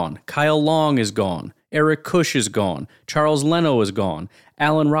is gone. Kyle Long is gone. Eric Kush is gone. Charles Leno is gone.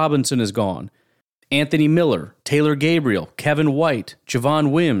 Allen Robinson is gone. Anthony Miller, Taylor Gabriel, Kevin White,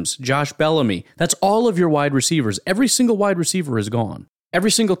 Javon Wims, Josh Bellamy. That's all of your wide receivers. Every single wide receiver is gone. Every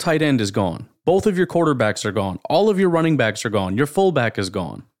single tight end is gone. Both of your quarterbacks are gone. All of your running backs are gone. Your fullback is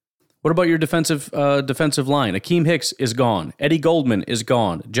gone. What about your defensive line? Akeem Hicks is gone. Eddie Goldman is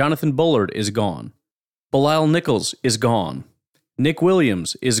gone. Jonathan Bullard is gone. Bilal Nichols is gone. Nick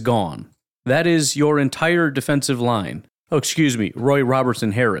Williams is gone. That is your entire defensive line. Oh, excuse me, Roy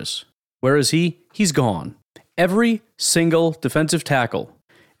Robertson Harris. Where is he? He's gone. Every single defensive tackle,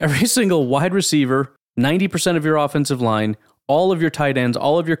 every single wide receiver, 90% of your offensive line, all of your tight ends,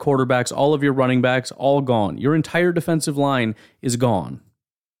 all of your quarterbacks, all of your running backs, all gone. Your entire defensive line is gone.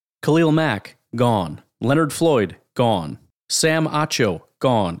 Khalil Mack, gone. Leonard Floyd, gone. Sam Acho,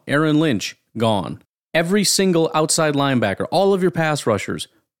 gone. Aaron Lynch, gone. Every single outside linebacker, all of your pass rushers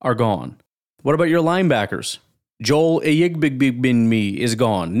are gone. What about your linebackers? Joel Eyigbigbe is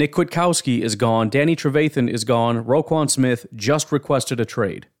gone. Nick Kwiatkowski is gone. Danny Trevathan is gone. Roquan Smith just requested a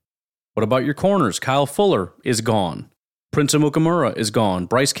trade. What about your corners? Kyle Fuller is gone. Prince Amukamura is gone.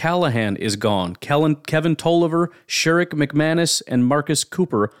 Bryce Callahan is gone. Kevin Tolliver, Sherrick McManus, and Marcus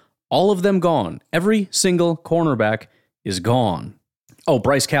Cooper, all of them gone. Every single cornerback is gone. Oh,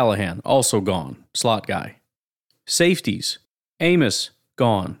 Bryce Callahan, also gone. Slot guy. Safeties. Amos,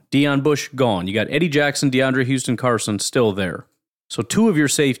 gone. Deion Bush, gone. You got Eddie Jackson, DeAndre Houston Carson still there. So 2 of your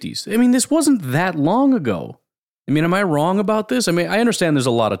safeties. I mean, this wasn't that long ago. I mean, am I wrong about this? I mean, I understand there's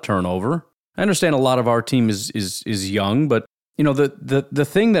a lot of turnover. I understand a lot of our team is young, but you know, the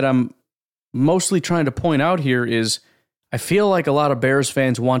thing that I'm mostly trying to point out here is I feel like a lot of Bears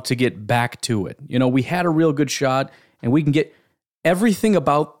fans want to get back to it. You know, we had a real good shot, and we can get everything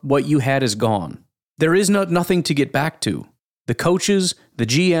about what you had is gone. There is nothing to get back to. The coaches, the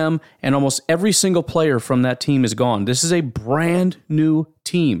GM, and almost every single player from that team is gone. This is a brand new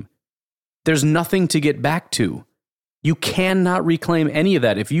team. There's nothing to get back to. You cannot reclaim any of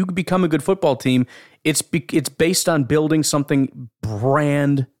that. If you become a good football team, it's based on building something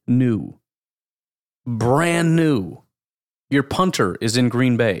brand new. Brand new. Your punter is in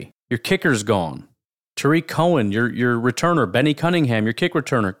Green Bay. Your kicker's gone. Tariq Cohen, your returner. Benny Cunningham, your kick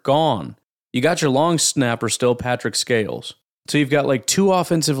returner, gone. You got your long snapper still, Patrick Scales. So you've got like 2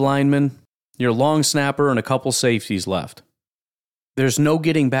 offensive linemen, your long snapper, and a couple safeties left. There's no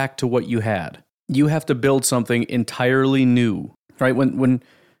getting back to what you had. You have to build something entirely new, right? When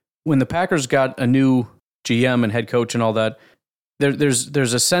the Packers got a new GM and head coach and all that, there's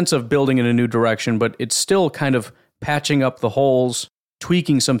a sense of building in a new direction, but it's still kind of patching up the holes,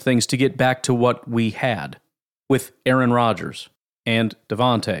 tweaking some things to get back to what we had with Aaron Rodgers and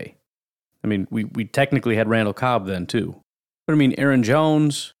Devontae. I mean, we technically had Randall Cobb then too. But I mean, Aaron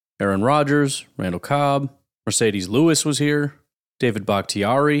Jones, Aaron Rodgers, Randall Cobb, Mercedes Lewis was here, David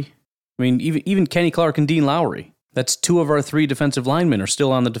Bakhtiari. I mean, even Kenny Clark and Dean Lowry. That's 2 of our 3 defensive linemen are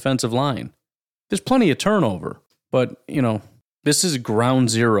still on the defensive line. There's plenty of turnover, but, you know, this is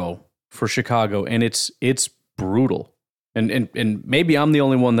ground zero for Chicago, and it's brutal. And maybe I'm the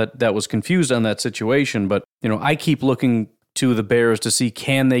only one that was confused on that situation, but, you know, I keep looking to the Bears to see,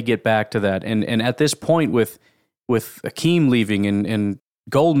 can they get back to that? And at this point, with Akeem leaving and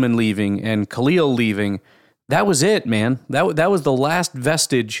Goldman leaving and Khalil leaving, that was it, man. That was the last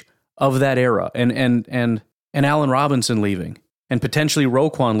vestige of that era, and Allen Robinson leaving, and potentially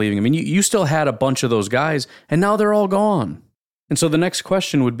Roquan leaving. I mean, you still had a bunch of those guys, and now they're all gone. And so the next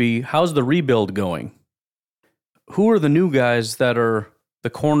question would be, how's the rebuild going? Who are the new guys that are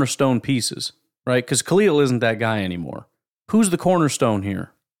the cornerstone pieces, right? Because Khalil isn't that guy anymore. Who's the cornerstone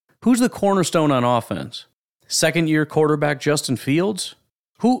here? Who's the cornerstone on offense? Second-year quarterback Justin Fields?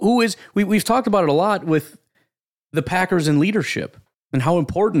 Who is? We've talked about it a lot with the Packers in leadership, and how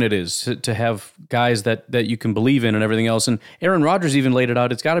important it is to have guys that you can believe in and everything else. And Aaron Rodgers even laid it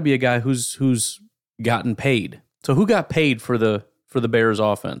out. It's got to be a guy who's gotten paid. So who got paid for the Bears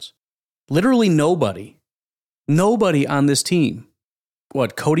offense? Literally nobody. Nobody on this team.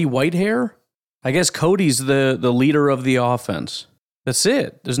 What, Cody Whitehair? I guess Cody's the leader of the offense. That's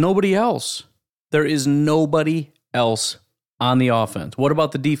it. There's nobody else. There is nobody else on the offense. What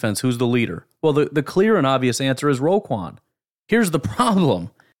about the defense? Who's the leader? Well, the clear and obvious answer is Roquan. Here's the problem,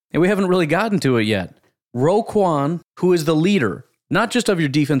 and we haven't really gotten to it yet. Roquan, who is the leader, not just of your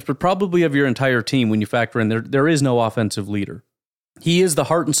defense, but probably of your entire team when you factor in there is no offensive leader. He is the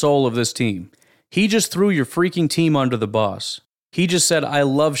heart and soul of this team. He just threw your freaking team under the bus. He just said, I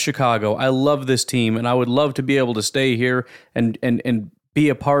love Chicago, I love this team, and I would love to be able to stay here and be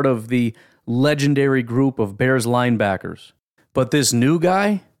a part of the legendary group of Bears linebackers. But this new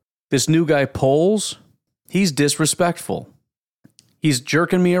guy Poles, he's disrespectful. He's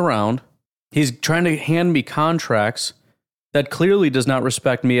jerking me around. He's trying to hand me contracts that clearly does not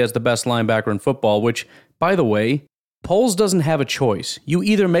respect me as the best linebacker in football, which, by the way, Poles doesn't have a choice. You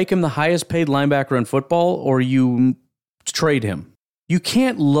either make him the highest paid linebacker in football or you trade him. You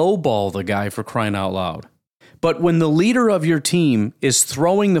can't lowball the guy, for crying out loud. But when the leader of your team is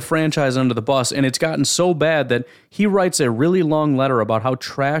throwing the franchise under the bus, and it's gotten so bad that he writes a really long letter about how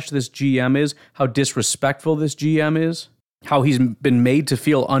trash this GM is, how disrespectful this GM is, how he's been made to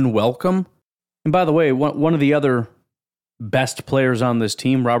feel unwelcome. And by the way, one of the other best players on this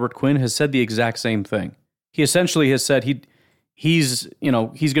team, Robert Quinn, has said the exact same thing. He essentially has said he's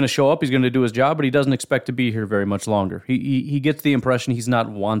going to show up, he's going to do his job, but he doesn't expect to be here very much longer. He gets the impression he's not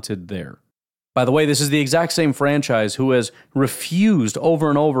wanted there. By the way, this is the exact same franchise who has refused over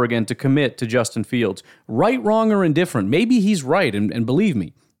and over again to commit to Justin Fields. Right, wrong, or indifferent. Maybe he's right, and believe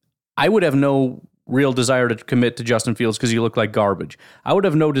me, I would have no real desire to commit to Justin Fields because you look like garbage. I would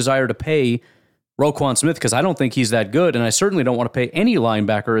have no desire to pay Roquan Smith because I don't think he's that good, and I certainly don't want to pay any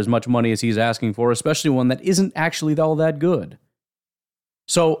linebacker as much money as he's asking for, especially one that isn't actually all that good.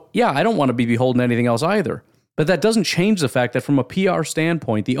 So, yeah, I don't want to be beholden to anything else either. But that doesn't change the fact that from a PR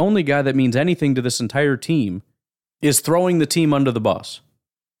standpoint, the only guy that means anything to this entire team is throwing the team under the bus.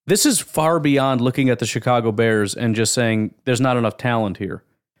 This is far beyond looking at the Chicago Bears and just saying there's not enough talent here.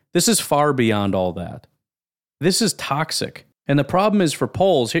 This is far beyond all that. This is toxic. And the problem is for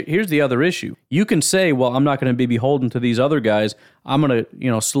Poles, here's the other issue. You can say, well, I'm not going to be beholden to these other guys. I'm going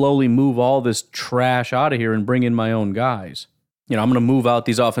to, slowly move all this trash out of here and bring in my own guys. I'm going to move out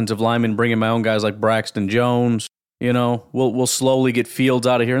these offensive linemen, bring in my own guys like Braxton Jones. We'll slowly get Fields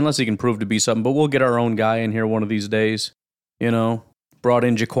out of here unless he can prove to be something, but we'll get our own guy in here one of these days. Brought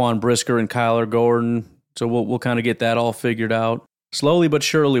in Jaquan Brisker and Kyler Gordon, so we'll kind of get that all figured out. Slowly but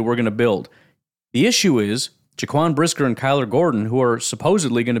surely, we're going to build. The issue is Jaquan Brisker and Kyler Gordon, who are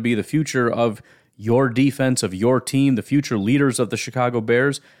supposedly going to be the future of your defense, of your team, the future leaders of the Chicago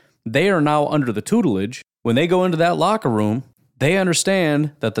Bears, they are now under the tutelage. When they go into that locker room, they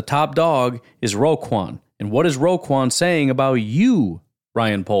understand that the top dog is Roquan. And what is Roquan saying about you,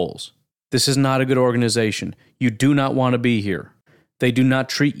 Ryan Poles? This is not a good organization. You do not want to be here. They do not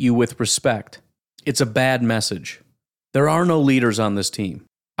treat you with respect. It's a bad message. There are no leaders on this team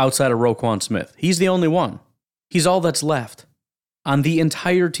outside of Roquan Smith. He's the only one. He's all that's left on the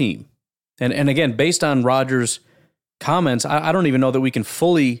entire team. And again, based on Rodgers' comments, I don't even know that we can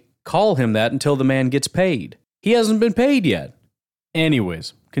fully call him that until the man gets paid. He hasn't been paid yet.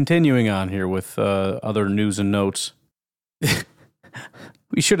 Anyways, continuing on here with other news and notes.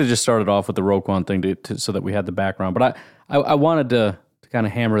 We should have just started off with the Roquan thing so that we had the background, but I wanted to kind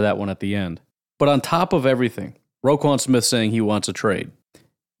of hammer that one at the end. But on top of everything, Roquan Smith saying he wants a trade.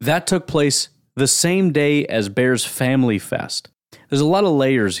 That took place the same day as Bears Family Fest. There's a lot of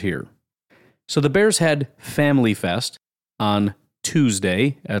layers here. So the Bears had Family Fest on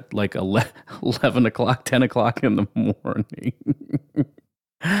Tuesday at like 11 o'clock, 10 o'clock in the morning.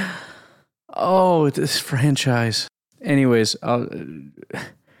 Oh, this franchise. Anyways, on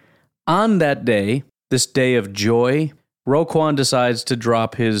that day, this day of joy, Roquan decides to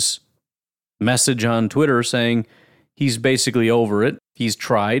drop his message on Twitter saying he's basically over it. He's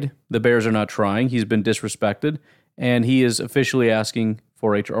tried. The Bears are not trying. He's been disrespected, and he is officially asking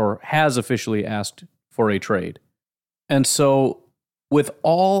for has officially asked for a trade. And so, with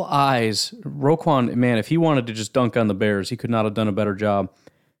all eyes, Roquan, man, if he wanted to just dunk on the Bears, he could not have done a better job.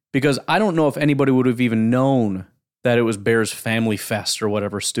 Because I don't know if anybody would have even known that it was Bears Family Fest or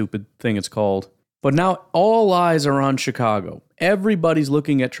whatever stupid thing it's called. But now all eyes are on Chicago. Everybody's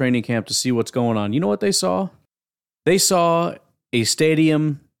looking at training camp to see what's going on. You know what they saw? They saw a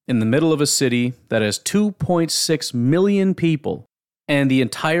stadium in the middle of a city that has 2.6 million people, and the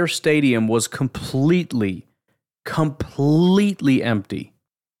entire stadium was completely empty.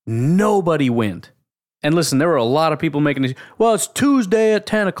 Nobody went. And listen, there were a lot of people making this, well, it's Tuesday at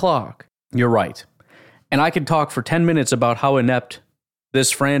 10 o'clock. You're right. And I could talk for 10 minutes about how inept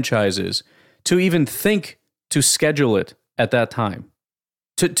this franchise is to even think to schedule it at that time.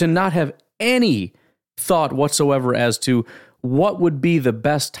 To not have any thought whatsoever as to what would be the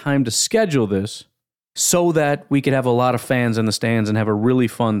best time to schedule this so that we could have a lot of fans in the stands and have a really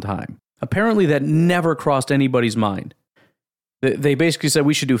fun time. Apparently that never crossed anybody's mind. They basically said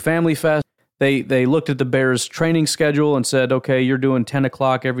we should do Family Fest. They looked at the Bears training schedule and said, okay, you're doing 10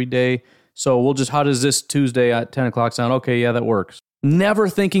 o'clock every day. So how does this Tuesday at 10 o'clock sound? Okay, yeah, that works. Never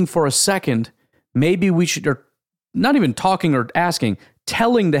thinking for a second, maybe we should, or not even talking or asking,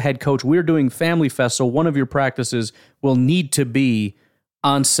 telling the head coach, we're doing Family Fest, so one of your practices will need to be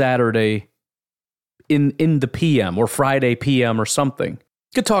on Saturday in the PM or Friday PM or something.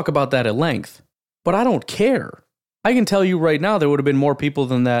 Could talk about that at length, but I don't care. I can tell you right now there would have been more people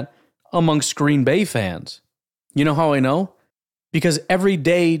than that amongst Green Bay fans. You know how I know? Because every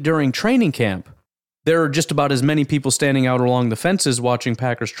day during training camp, there are just about as many people standing out along the fences watching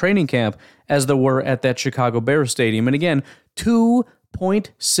Packers training camp as there were at that Chicago Bears stadium. And again,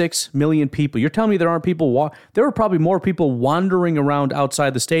 2.6 million people. You're telling me there aren't people, there were probably more people wandering around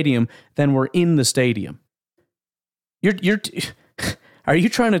outside the stadium than were in the stadium. Are you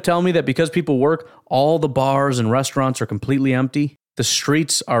trying to tell me that because people work, all the bars and restaurants are completely empty? The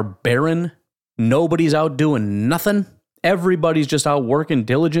streets are barren? Nobody's out doing nothing? Everybody's just out working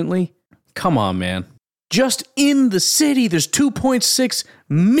diligently? Come on, man. Just in the city, there's 2.6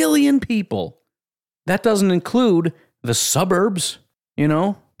 million people. That doesn't include the suburbs,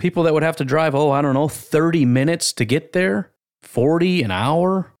 people that would have to drive, 30 minutes to get there, 40 an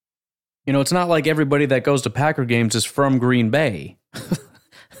hour. It's not like everybody that goes to Packer games is from Green Bay.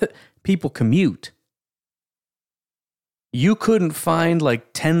 People commute. You couldn't find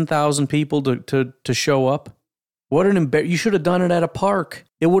like 10,000 people to show up. What an you should have done it at a park.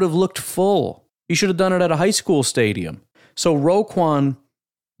 It would have looked full. You should have done it at a high school stadium. So Roquan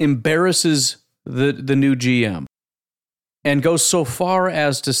embarrasses the new GM and goes so far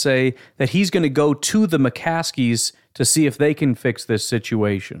as to say that he's going to go to the McCaskies to see if they can fix this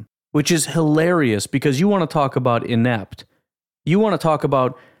situation, which is hilarious because you want to talk about inept. You want to talk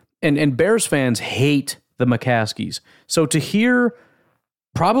about, and Bears fans hate the McCaskies. So to hear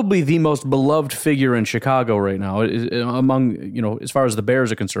probably the most beloved figure in Chicago right now, among, as far as the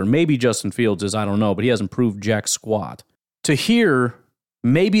Bears are concerned, maybe Justin Fields is, I don't know, but he hasn't proved jack squat. To hear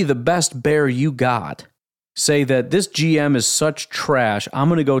maybe the best Bear you got say that this GM is such trash, I'm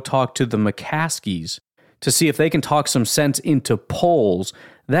going to go talk to the McCaskies to see if they can talk some sense into Poles,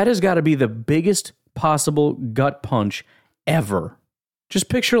 that has got to be the biggest possible gut punch ever. Just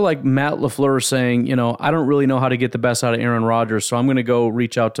picture like Matt LaFleur saying, I don't really know how to get the best out of Aaron Rodgers, so I'm going to go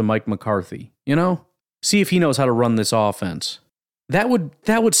reach out to Mike McCarthy, see if he knows how to run this offense. That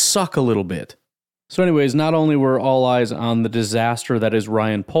would suck a little bit. So anyways, not only were all eyes on the disaster that is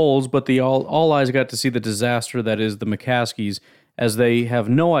Ryan Poles, but the all eyes got to see the disaster that is the McCaskies, as they have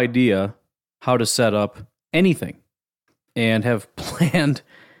no idea how to set up anything and have planned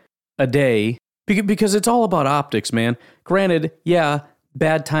a day because it's all about optics, man. Granted, yeah,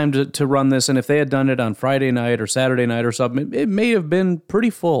 bad time to run this, and if they had done it on Friday night or Saturday night or something, it may have been pretty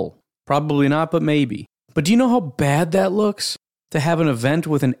full. Probably not, but maybe. But do you know how bad that looks to have an event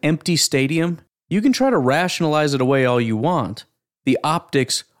with an empty stadium? You can try to rationalize it away all you want. The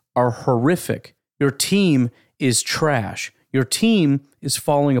optics are horrific. Your team is trash. Your team is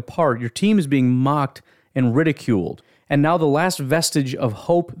falling apart. Your team is being mocked and ridiculed. And now the last vestige of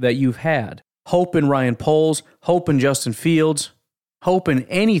hope that you've had, hope in Ryan Poles, hope in Justin Fields, hope in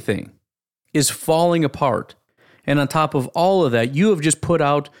anything, is falling apart. And on top of all of that, you have just put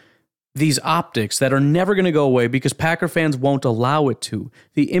out these optics that are never going to go away because Packer fans won't allow it to.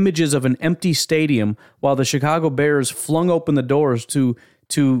 The images of an empty stadium while the Chicago Bears flung open the doors to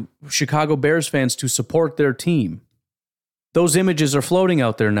Chicago Bears fans to support their team. Those images are floating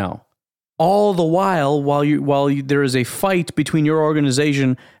out there now. All the while there is a fight between your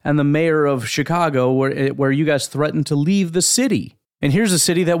organization and the mayor of Chicago where you guys threaten to leave the city. And here's a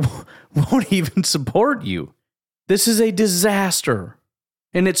city that won't even support you. This is a disaster.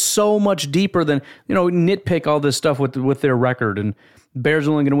 And it's so much deeper than, nitpick all this stuff with their record. And Bears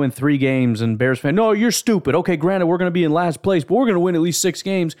are only going to win 3 games. And Bears fans, no, you're stupid. Okay, granted, we're going to be in last place, but we're going to win at least 6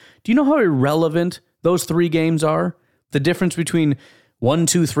 games. Do you know how irrelevant those 3 games are? The difference between 1,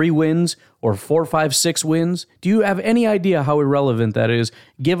 2, 3 wins or 4, 5, 6 wins? Do you have any idea how irrelevant that is,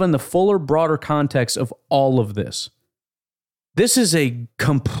 given the fuller, broader context of all of this? This is a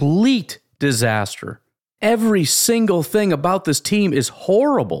complete disaster. Every single thing about this team is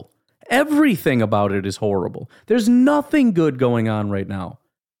horrible. Everything about it is horrible. There's nothing good going on right now.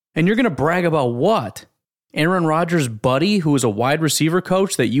 And you're going to brag about what? Aaron Rodgers' buddy, who is a wide receiver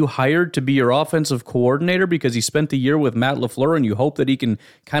coach that you hired to be your offensive coordinator because he spent the year with Matt LaFleur and you hope that he can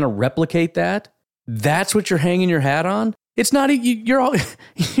kind of replicate that? That's what you're hanging your hat on? It's not, you're all,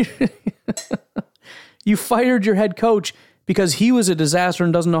 you fired your head coach because he was a disaster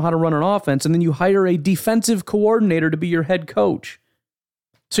and doesn't know how to run an offense, and then you hire a defensive coordinator to be your head coach.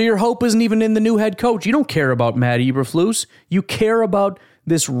 So your hope isn't even in the new head coach. You don't care about Matt Eberflus. You care about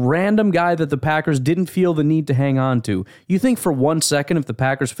this random guy that the Packers didn't feel the need to hang on to. You think for 1 second if the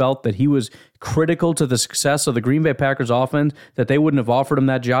Packers felt that he was critical to the success of the Green Bay Packers offense, that they wouldn't have offered him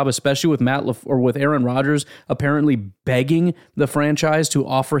that job, especially with with Aaron Rodgers apparently begging the franchise to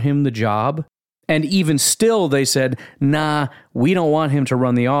offer him the job? And even still, they said, nah, we don't want him to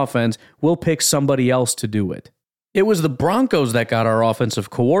run the offense. We'll pick somebody else to do it. It was the Broncos that got our offensive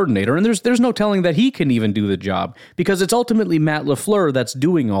coordinator, and there's no telling that he can even do the job because it's ultimately Matt LaFleur that's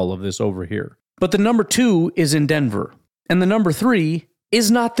doing all of this over here. But the number 2 is in Denver, and the number 3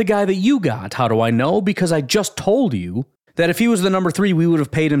 is not the guy that you got. How do I know? Because I just told you that if he was the number 3, we would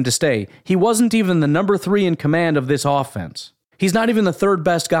have paid him to stay. He wasn't even the number 3 in command of this offense. He's not even the 3rd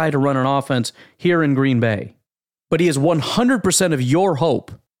best guy to run an offense here in Green Bay. But he is 100% of your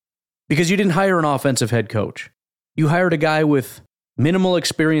hope because you didn't hire an offensive head coach. You hired a guy with minimal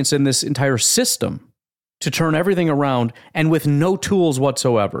experience in this entire system to turn everything around and with no tools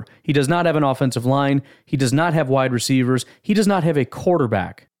whatsoever. He does not have an offensive line. He does not have wide receivers. He does not have a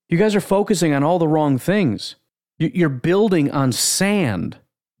quarterback. You guys are focusing on all the wrong things. You're building on sand.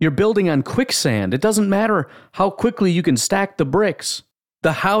 You're building on quicksand. It doesn't matter how quickly you can stack the bricks.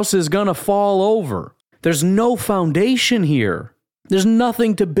 The house is going to fall over. There's no foundation here. There's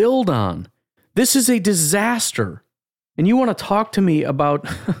nothing to build on. This is a disaster. And you want to talk to me about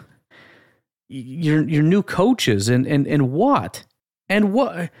your new coaches and what? And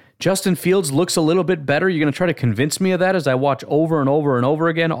what? Justin Fields looks a little bit better. You're going to try to convince me of that as I watch over and over and over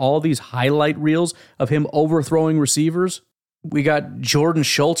again all these highlight reels of him overthrowing receivers? We got Jordan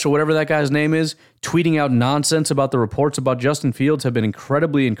Schultz, or whatever that guy's name is, tweeting out nonsense about the reports about Justin Fields have been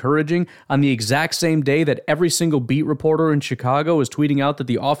incredibly encouraging on the exact same day that every single beat reporter in Chicago is tweeting out that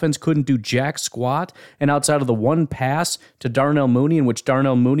the offense couldn't do jack squat, and outside of the one pass to Darnell Mooney, in which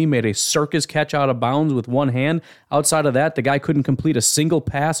Darnell Mooney made a circus catch out of bounds with one hand, outside of that, the guy couldn't complete a single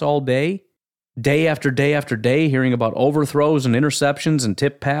pass all day. Day after day after day, hearing about overthrows and interceptions and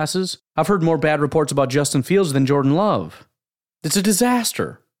tip passes. I've heard more bad reports about Justin Fields than Jordan Love. It's a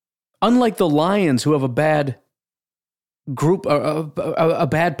disaster. Unlike the Lions, who have a bad group, a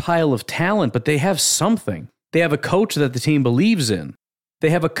bad pile of talent, but they have something. They have a coach that the team believes in. They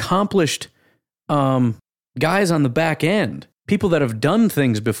have accomplished guys on the back end, people that have done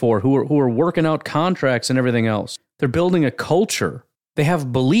things before, who are working out contracts and everything else. They're building a culture. They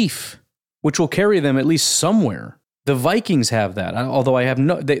have belief, which will carry them at least somewhere. The Vikings have that, although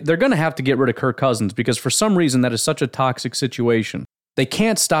they're going to have to get rid of Kirk Cousins because for some reason that is such a toxic situation. They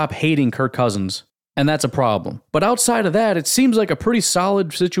can't stop hating Kirk Cousins, and that's a problem. But outside of that, it seems like a pretty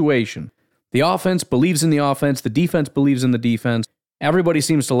solid situation. The offense believes in the offense. The defense believes in the defense. Everybody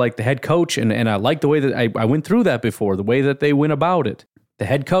seems to like the head coach, and I like the way that I went through that before, the way that they went about it. The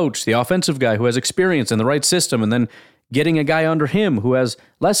head coach, the offensive guy who has experience in the right system, and then getting a guy under him who has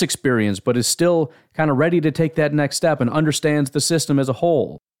less experience but is still kind of ready to take that next step and understands the system as a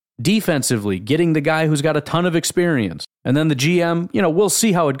whole. Defensively, getting the guy who's got a ton of experience. And then the GM, we'll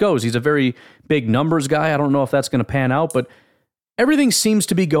see how it goes. He's a very big numbers guy. I don't know if that's going to pan out, but everything seems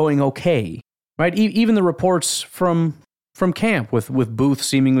to be going okay, right? Even the reports from camp with Booth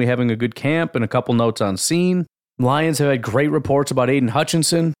seemingly having a good camp and a couple notes on scene. Lions have had great reports about Aiden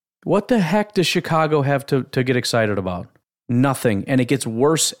Hutchinson. What the heck does Chicago have to get excited about? Nothing. And it gets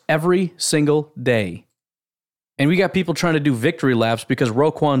worse every single day. And we got people trying to do victory laps because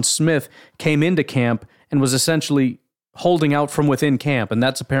Roquan Smith came into camp and was essentially holding out from within camp, and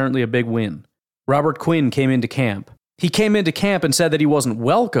that's apparently a big win. Robert Quinn came into camp. He came into camp and said that he wasn't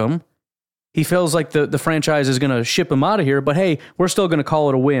welcome. He feels like the franchise is going to ship him out of here, but hey, we're still going to call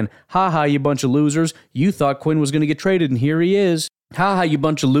it a win. Ha, you bunch of losers. You thought Quinn was going to get traded, and here he is. Ha, you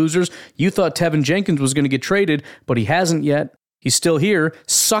bunch of losers. You thought Tevin Jenkins was going to get traded, but he hasn't yet. He's still here,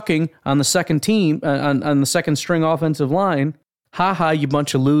 sucking on the second team, on the second string offensive line. Ha, you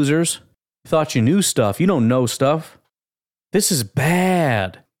bunch of losers. Thought you knew stuff. You don't know stuff. This is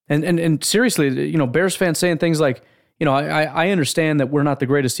bad. And seriously, Bears fans saying things like, I understand that we're not the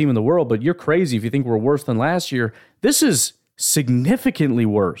greatest team in the world, but you're crazy if you think we're worse than last year. This is significantly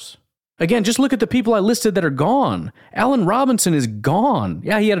worse. Again, just look at the people I listed that are gone. Allen Robinson is gone.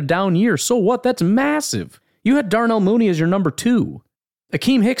 Yeah, he had a down year. So what? That's massive. You had Darnell Mooney as your number 2.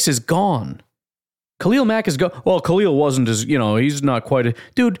 Akeem Hicks is gone. Khalil Mack is gone. Well, Khalil wasn't as, he's not quite a...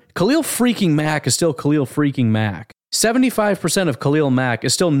 Dude, Khalil freaking Mack is still Khalil freaking Mack. 75% of Khalil Mack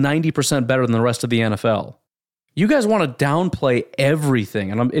is still 90% better than the rest of the NFL. You guys want to downplay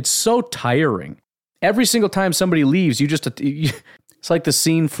everything, and it's so tiring. Every single time somebody leaves, it's like the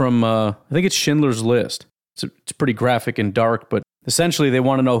scene from, I think it's Schindler's List. It's pretty graphic and dark, but essentially they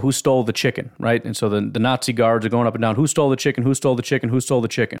want to know who stole the chicken, right? And so the Nazi guards are going up and down, who stole the chicken, who stole the chicken, who stole the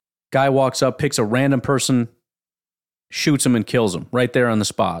chicken. Guy walks up, picks a random person, shoots him and kills him right there on the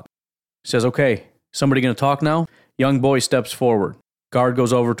spot. Says, okay, somebody going to talk now? Young boy steps forward. Guard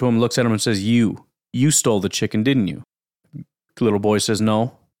goes over to him, looks at him and says, you stole the chicken, didn't you? The little boy says,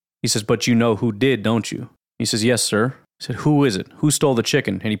 no. He says, but you know who did, don't you? He says, yes, sir. He said, who is it? Who stole the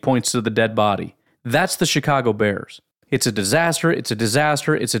chicken? And he points to the dead body. That's the Chicago Bears. It's a disaster. It's a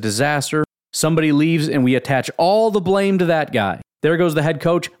disaster. It's a disaster. Somebody leaves and we attach all the blame to that guy. There goes the head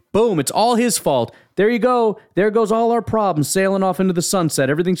coach. Boom, it's all his fault. There you go. There goes all our problems sailing off into the sunset.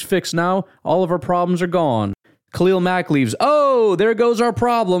 Everything's fixed now. All of our problems are gone. Khalil Mack leaves. Oh, there goes our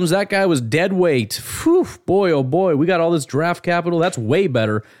problems. That guy was dead weight. Whew, boy, oh boy, we got all this draft capital. That's way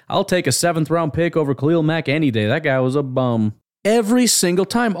better. I'll take a 7th round pick over Khalil Mack any day. That guy was a bum. Every single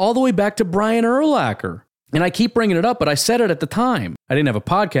time, all the way back to Brian Urlacher. And I keep bringing it up, but I said it at the time. I didn't have a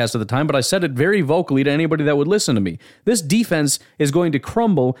podcast at the time, but I said it very vocally to anybody that would listen to me. This defense is going to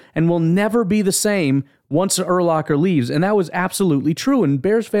crumble and will never be the same once Urlacher leaves, and that was absolutely true, and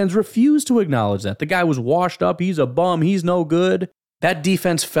Bears fans refuse to acknowledge that. The guy was washed up, he's a bum, he's no good. That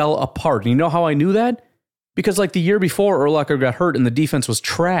defense fell apart. And you know how I knew that? Because like the year before, Urlacher got hurt and the defense was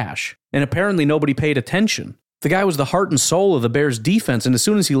trash, and apparently nobody paid attention. The guy was the heart and soul of the Bears defense, and as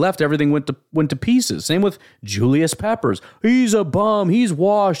soon as he left, everything went to pieces. Same with Julius Peppers. He's a bum, he's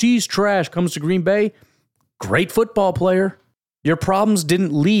washed, he's trash. Comes to Green Bay, great football player. Your problems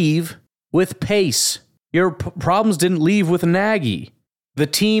didn't leave with Pace. Your problems didn't leave with Nagy. The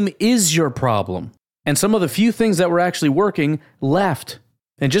team is your problem. And some of the few things that were actually working left.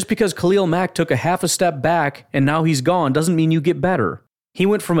 And just because Khalil Mack took a half a step back and now he's gone doesn't mean you get better. He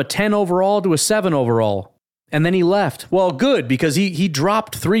went from a 10 overall to a 7 overall. And then he left. Well, good, because he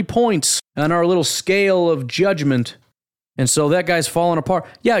dropped 3 points on our little scale of judgment. And so that guy's falling apart.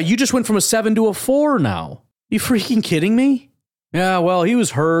 Yeah, you just went from a 7 to a 4 now. You freaking kidding me? Yeah, well, he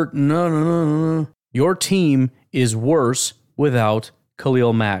was hurt. No. Your team is worse without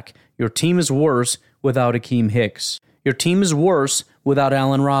Khalil Mack. Your team is worse without Akeem Hicks. Your team is worse without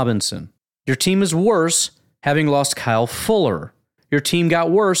Allen Robinson. Your team is worse having lost Kyle Fuller. Your team got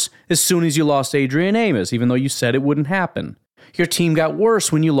worse as soon as you lost Adrian Amos, even though you said it wouldn't happen. Your team got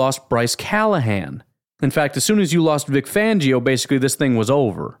worse when you lost Bryce Callahan. In fact, as soon as you lost Vic Fangio, basically this thing was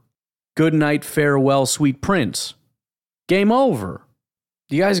over. Good night, farewell, sweet prince. Game over.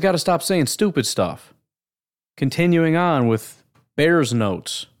 You guys got to stop saying stupid stuff. Continuing on with Bears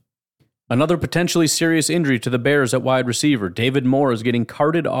notes. Another potentially serious injury to the Bears at wide receiver. David Moore is getting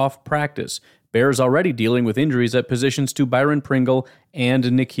carted off practice. Bears already dealing with injuries at positions to Byron Pringle and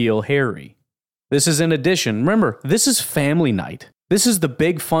N'Keal Harry. This is in addition. Remember, this is family night. This is the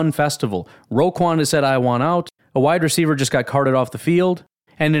big fun festival. Roquan has said, I want out. A wide receiver just got carted off the field.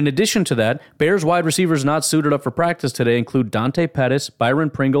 And in addition to that, Bears wide receivers not suited up for practice today include Dante Pettis, Byron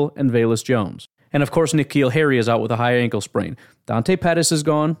Pringle, and Velus Jones. And of course, N'Keal Harry is out with a high ankle sprain. Dante Pettis is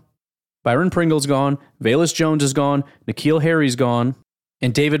gone. Byron Pringle's gone. Velus Jones is gone. N'Keal Harry's gone.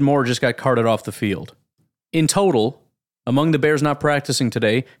 And David Moore just got carted off the field. In total, among the Bears not practicing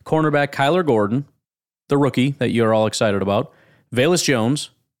today, cornerback Kyler Gordon, the rookie that you're all excited about, Velus Jones,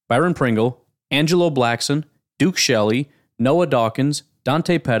 Byron Pringle, Angelo Blackson, Duke Shelley, Noah Dawkins,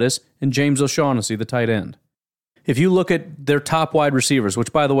 Dante Pettis, and James O'Shaughnessy, the tight end. If you look at their top wide receivers,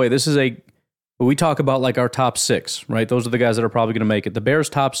 which, by the way, we talk about like our top 6, right? Those are the guys that are probably going to make it. The Bears'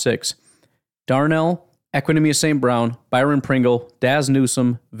 top 6, Darnell, Equanimeous St. Brown, Byron Pringle, Daz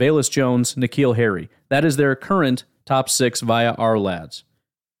Newsome, Velus Jones, N'Keal Harry. That is their current top 6 via our lads.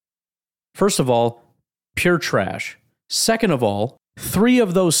 First of all, pure trash. Second of all, 3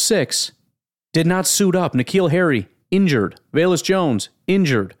 of those 6 did not suit up. N'Keal Harry, injured. Velus Jones,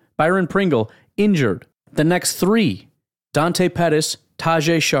 injured. Byron Pringle, injured. The next 3, Dante Pettis,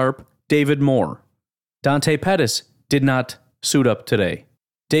 Tajay Sharp, David Moore. Dante Pettis did not suit up today.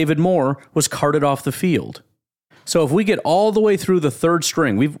 David Moore was carted off the field. So if we get all the way through the third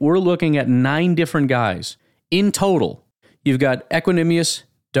string, we're looking at 9 different guys. In total, you've got Equanimeous,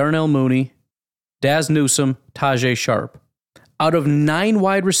 Darnell Mooney, Daz Newsome, Tajay Sharp. Out of 9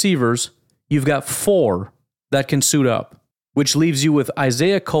 wide receivers, you've got 4 that can suit up, which leaves you with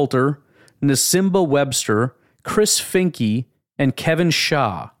Isaiah Coulter, Nasimba Webster, Chris Finke, and Kevin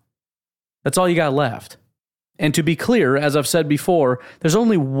Shaw. That's all you got left. And to be clear, as I've said before, there's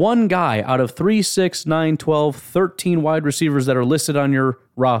only one guy out of 3, 6, 9, 12, 13 wide receivers that are listed on your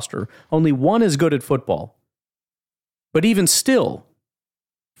roster. Only one is good at football. But even still,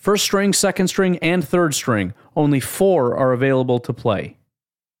 first string, second string, and third string, only 4 are available to play.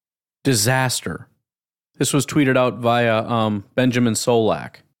 Disaster. This was tweeted out via Benjamin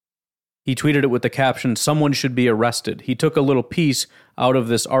Solak. He tweeted it with the caption, "Someone should be arrested." He took a little piece out of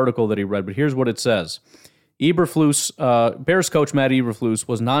this article that he read, but here's what it says. Bears coach Matt Eberflus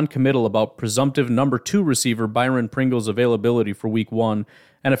was non-committal about presumptive number 2 receiver Byron Pringle's availability for Week 1.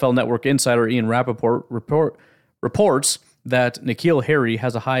 NFL Network insider Ian Rappaport reports that N'Keal Harry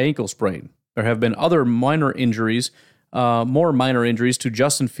has a high ankle sprain. There have been other minor injuries, more minor injuries to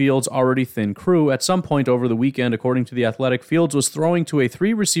Justin Fields' already thin crew. At some point over the weekend, according to The Athletic, Fields was throwing to a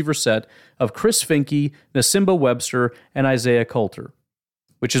 3-receiver set of Chris Finke, Nasimba Webster, and Isaiah Coulter,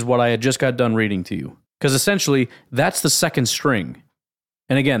 which is what I had just got done reading to you. Because essentially, that's the second string.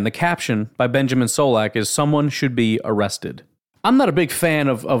 And again, the caption by Benjamin Solak is, "Someone should be arrested." I'm not a big fan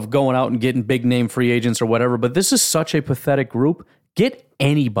of going out and getting big-name free agents or whatever, but this is such a pathetic group. Get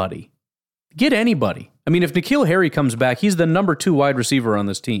anybody. Get anybody. I mean, if N'Keal Harry comes back, he's the number 2 wide receiver on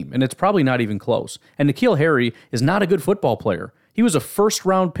this team, and it's probably not even close. And N'Keal Harry is not a good football player. He was a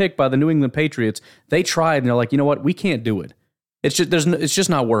first-round pick by the New England Patriots. They tried, and they're like, you know what? We can't do it. It's just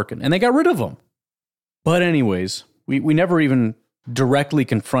not working. And they got rid of him. But anyways, we never even directly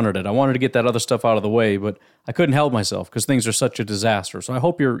confronted it. I wanted to get that other stuff out of the way, but I couldn't help myself because things are such a disaster. So I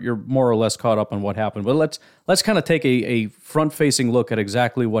hope you're more or less caught up on what happened. But let's kind of take a front-facing look at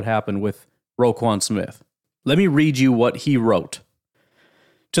exactly what happened with Roquan Smith. Let me read you what he wrote.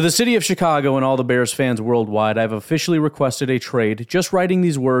 To the city of Chicago and all the Bears fans worldwide, I've officially requested a trade. Just writing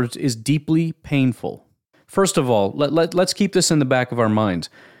these words is deeply painful. First of all, let's keep this in the back of our minds.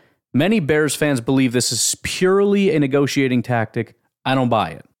 Many Bears fans believe this is purely a negotiating tactic. I don't buy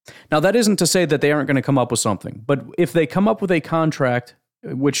it. Now, that isn't to say that they aren't going to come up with something, but if they come up with a contract,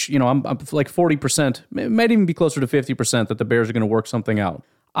 which, I'm like 40%, it might even be closer to 50% that the Bears are going to work something out.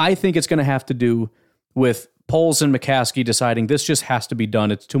 I think it's going to have to do with Poles and McCaskey deciding this just has to be done.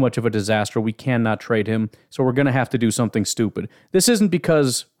 It's too much of a disaster. We cannot trade him, so we're going to have to do something stupid. This isn't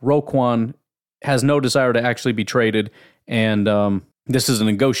because Roquan has no desire to actually be traded and this is a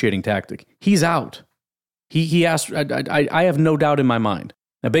negotiating tactic. He's out. He asked. I have no doubt in my mind.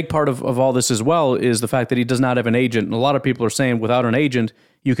 A big part of all this as well is the fact that he does not have an agent. And a lot of people are saying without an agent,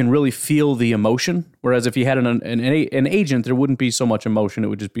 you can really feel the emotion. Whereas if he had an agent, there wouldn't be so much emotion. It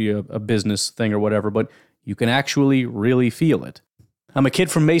would just be a business thing or whatever. But you can actually really feel it. I'm a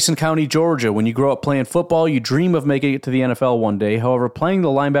kid from Mason County, Georgia. When you grow up playing football, you dream of making it to the NFL one day. However, playing the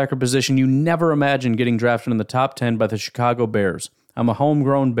linebacker position, you never imagine getting drafted in the top 10 by the Chicago Bears. I'm a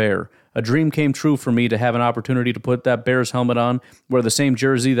homegrown Bear. A dream came true for me to have an opportunity to put that Bears helmet on, wear the same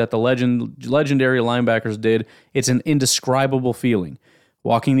jersey that the legendary linebackers did. It's an indescribable feeling.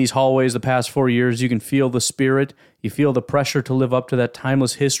 Walking these hallways the past 4 years, you can feel the spirit. You feel the pressure to live up to that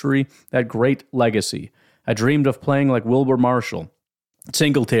timeless history, that great legacy. I dreamed of playing like Wilbur Marshall,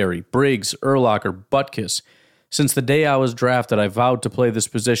 Singletary, Briggs, Urlacher, Butkus. Since the day I was drafted, I vowed to play this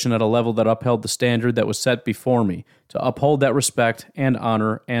position at a level that upheld the standard that was set before me, to uphold that respect and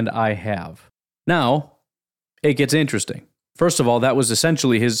honor, and I have. Now, it gets interesting. First of all, that was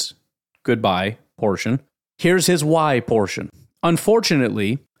essentially his goodbye portion. Here's his why portion.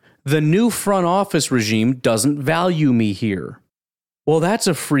 Unfortunately, the new front office regime doesn't value me here. Well, that's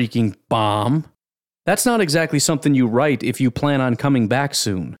a freaking bomb. That's not exactly something you write if you plan on coming back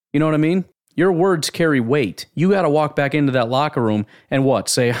soon. You know what I mean? Your words carry weight. You got to walk back into that locker room and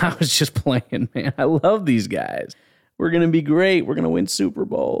say, I was just playing, man. I love these guys. We're going to be great. We're going to win Super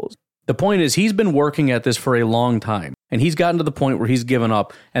Bowls. The point is, he's been working at this for a long time, and he's gotten to the point where he's given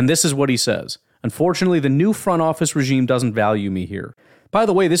up, and this is what he says. Unfortunately, the new front office regime doesn't value me here. By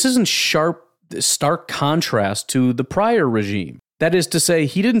the way, this is in stark contrast to the prior regime. That is to say,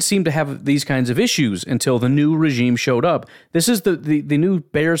 he didn't seem to have these kinds of issues until the new regime showed up. This is the new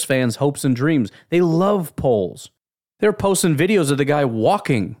Bears fans' hopes and dreams. They love Poles. They're posting videos of the guy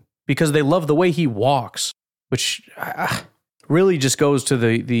walking because they love the way he walks, which really just goes to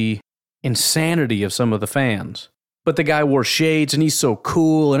the insanity of some of the fans. But the guy wore shades and he's so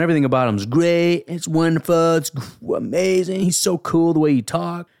cool and everything about him's great. It's wonderful. It's amazing. He's so cool the way he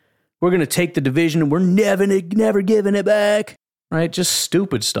talks. We're going to take the division and we're never giving it back. Right? Just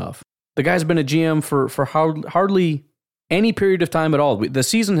stupid stuff. The guy's been a GM for hardly any period of time at all. The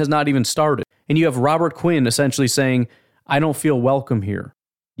season has not even started. And you have Robert Quinn essentially saying, I don't feel welcome here.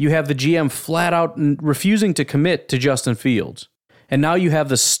 You have the GM flat out refusing to commit to Justin Fields. And now you have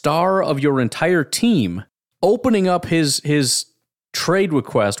the star of your entire team opening up his trade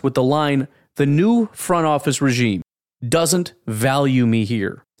request with the line, the new front office regime doesn't value me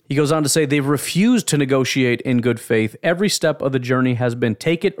here. He goes on to say they've refused to negotiate in good faith. Every step of the journey has been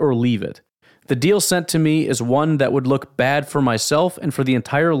take it or leave it. The deal sent to me is one that would look bad for myself and for the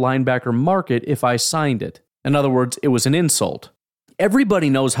entire linebacker market if I signed it. In other words, it was an insult. Everybody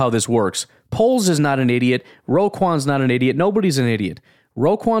knows how this works. Poles is not an idiot. Roquan's not an idiot. Nobody's an idiot.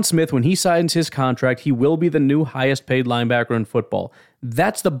 Roquan Smith, when he signs his contract, he will be the new highest paid linebacker in football.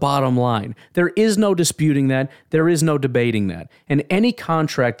 That's the bottom line. There is no disputing that. There is no debating that. And any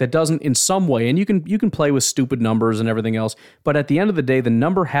contract that doesn't in some way, and you can play with stupid numbers and everything else, but at the end of the day, the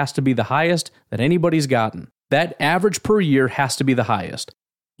number has to be the highest that anybody's gotten. That average per year has to be the highest.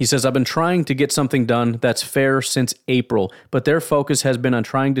 He says, I've been trying to get something done that's fair since April, but their focus has been on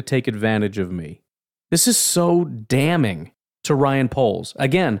trying to take advantage of me. This is so damning to Ryan Poles.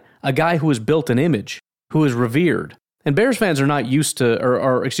 Again, a guy who has built an image, who is revered. And Bears fans are not used to,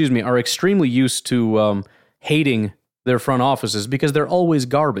 are extremely used to hating their front offices because they're always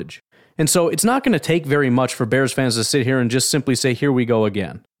garbage. And so it's not going to take very much for Bears fans to sit here and just simply say, here we go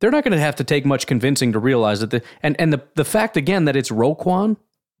again. They're not going to have to take much convincing to realize that the fact, again, that it's Roquan,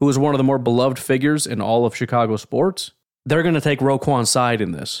 who is one of the more beloved figures in all of Chicago sports, they're going to take Roquan's side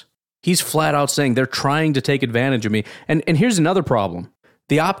in this. He's flat out saying they're trying to take advantage of me. And here's another problem.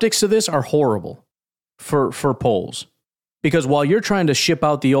 The optics of this are horrible. for Poles. Because while you're trying to ship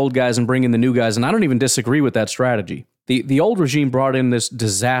out the old guys and bring in the new guys, and I don't even disagree with that strategy, the old regime brought in this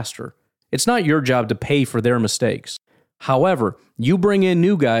disaster. It's not your job to pay for their mistakes. However, you bring in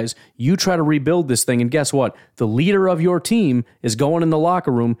new guys, you try to rebuild this thing, and guess what? The leader of your team is going in the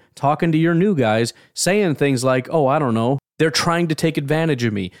locker room, talking to your new guys, saying things like, oh, I don't know, they're trying to take advantage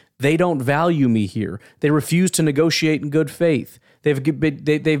of me. They don't value me here. They refuse to negotiate in good faith. They've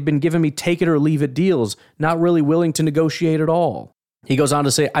been giving me take it or leave it deals, not really willing to negotiate at all. He goes on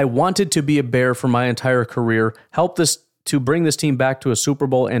to say, I wanted to be a Bear for my entire career, help to bring this team back to a Super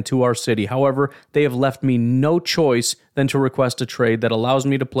Bowl and to our city. However, they have left me no choice than to request a trade that allows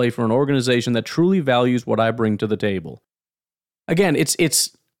me to play for an organization that truly values what I bring to the table. Again, it's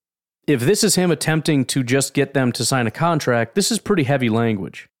if this is him attempting to just get them to sign a contract, this is pretty heavy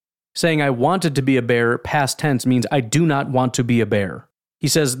language. Saying I wanted to be a Bear, past tense, means I do not want to be a Bear. He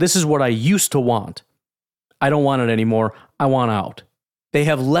says, this is what I used to want. I don't want it anymore. I want out. They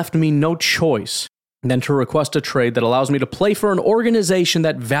have left me no choice than to request a trade that allows me to play for an organization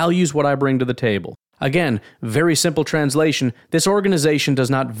that values what I bring to the table. Again, very simple translation, this organization does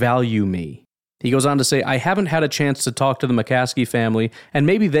not value me. He goes on to say, I haven't had a chance to talk to the McCaskey family, and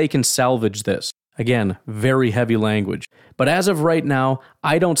maybe they can salvage this. Again, very heavy language. But as of right now,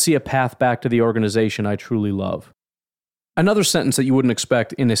 I don't see a path back to the organization I truly love. Another sentence that you wouldn't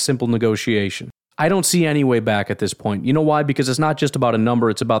expect in a simple negotiation. I don't see any way back at this point. You know why? Because it's not just about a number,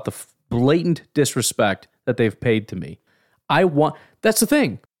 it's about the blatant disrespect that they've paid to me. That's the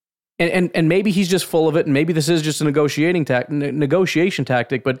thing. And maybe he's just full of it, and maybe this is just a negotiation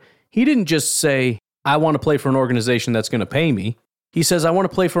tactic, but he didn't just say, I want to play for an organization that's going to pay me. He says, I want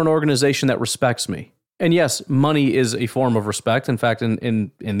to play for an organization that respects me. And yes, money is a form of respect. In fact,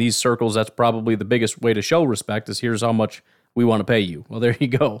 in these circles, that's probably the biggest way to show respect is here's how much we want to pay you. Well, there you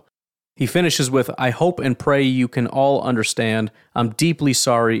go. He finishes with, I hope and pray you can all understand. I'm deeply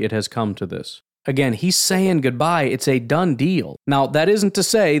sorry it has come to this. Again, he's saying goodbye. It's a done deal. Now, that isn't to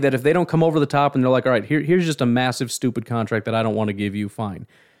say that if they don't come over the top and they're like, all right, here's just a massive, stupid contract that I don't want to give you, fine.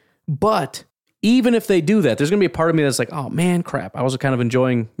 But even if they do that, there's going to be a part of me that's like, oh man, crap. I was kind of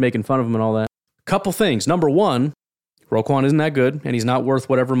enjoying making fun of him and all that. Couple things. Number one, Roquan isn't that good, and he's not worth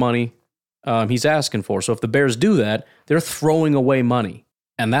whatever money he's asking for. So if the Bears do that, they're throwing away money,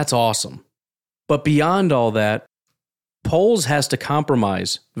 and that's awesome. But beyond all that, Poles has to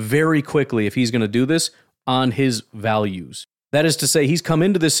compromise very quickly if he's going to do this on his values. That is to say, he's come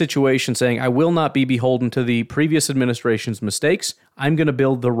into this situation saying, I will not be beholden to the previous administration's mistakes. I'm going to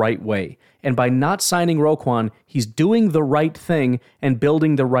build the right way. And by not signing Roquan, he's doing the right thing and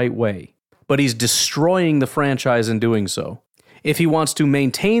building the right way. But he's destroying the franchise in doing so. If he wants to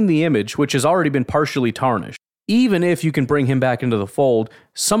maintain the image, which has already been partially tarnished, even if you can bring him back into the fold,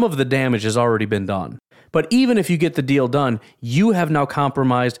 some of the damage has already been done. But even if you get the deal done, you have now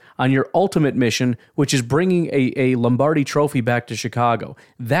compromised on your ultimate mission, which is bringing a Lombardi trophy back to Chicago.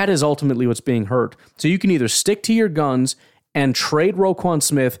 That is ultimately what's being hurt. So you can either stick to your guns and trade Roquan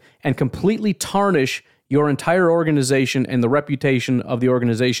Smith and completely tarnish your entire organization and the reputation of the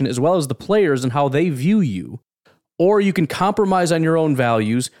organization, as well as the players and how they view you, or you can compromise on your own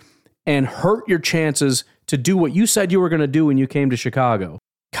values and hurt your chances to do what you said you were going to do when you came to Chicago.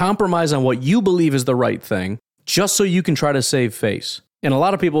 Compromise on what you believe is the right thing, just so you can try to save face. And a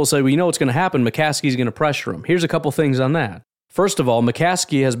lot of people will say, well, you know what's going to happen? McCaskey's going to pressure him. Here's a couple things on that. First of all,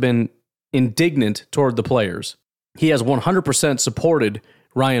 McCaskey has been indignant toward the players. He has 100% supported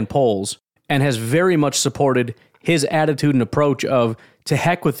Ryan Poles and has very much supported his attitude and approach of, to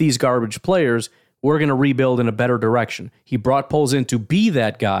heck with these garbage players, we're going to rebuild in a better direction. He brought Poles in to be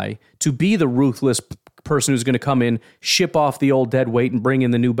that guy, to be the ruthless person who's going to come in, ship off the old dead weight, and bring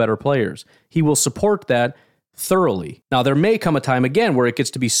in the new, better players. He will support that thoroughly. Now, there may come a time again where it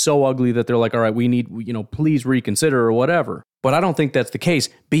gets to be so ugly that they're like, all right, we need, please reconsider or whatever. But I don't think that's the case.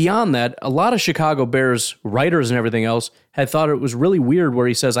 Beyond that, a lot of Chicago Bears writers and everything else had thought it was really weird where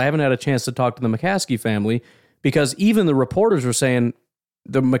he says, I haven't had a chance to talk to the McCaskey family, because even the reporters were saying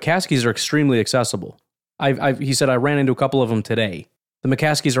the McCaskeys are extremely accessible. He said, I ran into a couple of them today. The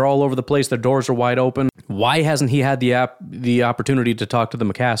McCaskeys are all over the place. Their doors are wide open. Why hasn't he had the opportunity to talk to the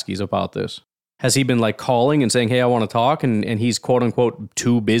McCaskeys about this? Has he been like calling and saying, hey, I want to talk, and he's quote unquote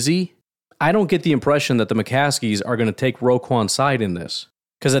too busy? I don't get the impression that the McCaskeys are going to take Roquan's side in this.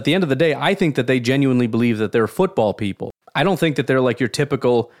 Because at the end of the day, I think that they genuinely believe that they're football people. I don't think that they're like your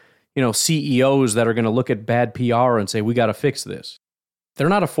typical, CEOs that are going to look at bad PR and say, we got to fix this. They're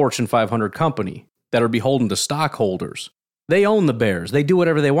not a Fortune 500 company that are beholden to stockholders. They own the Bears. They do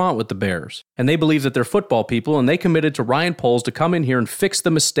whatever they want with the Bears. And they believe that they're football people, and they committed to Ryan Poles to come in here and fix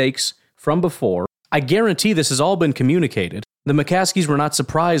the mistakes from before I guarantee this has all been communicated. The McCaskies were not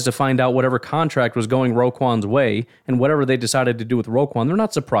surprised to find out whatever contract was going Roquan's way and whatever they decided to do with Roquan. They're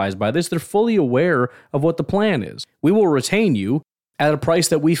not surprised by this. They're fully aware of what the plan is. We will retain you at a price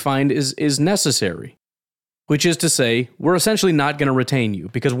that we find is necessary, which is to say we're essentially not going to retain you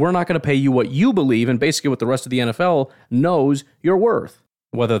because we're not going to pay you what you believe and basically what the rest of the NFL knows you're worth.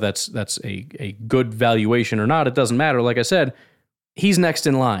 Whether that's a good valuation or not, it doesn't matter. Like I said, he's next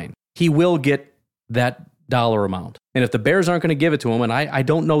in line. He will get that dollar amount. And if the Bears aren't going to give it to him, and I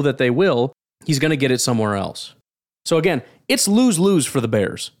don't know that they will, he's going to get it somewhere else. So again, it's lose-lose for the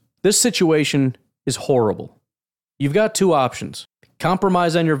Bears. This situation is horrible. You've got two options.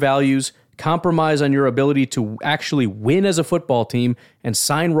 Compromise on your values, compromise on your ability to actually win as a football team and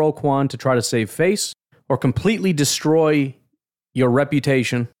sign Roquan to try to save face, or completely destroy your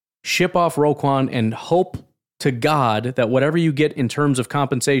reputation, ship off Roquan, and hope to God that whatever you get in terms of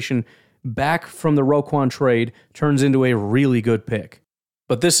compensation back from the Roquan trade turns into a really good pick.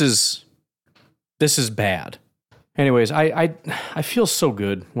 But this is bad. Anyways, I feel so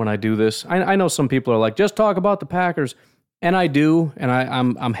good when I do this. I know some people are like, just talk about the Packers. And I do, and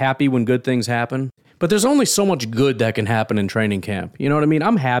I'm happy when good things happen. But there's only so much good that can happen in training camp. You know what I mean?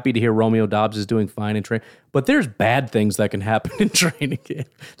 I'm happy to hear Romeo Doubs is doing fine in training, but there's bad things that can happen in training camp.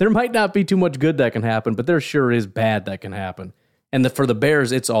 There might not be too much good that can happen, but there sure is bad that can happen. And for the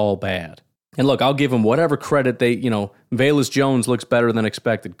Bears, it's all bad. And look, I'll give them whatever credit Velus Jones looks better than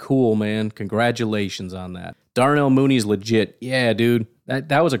expected. Cool, man. Congratulations on that. Darnell Mooney's legit. Yeah, dude.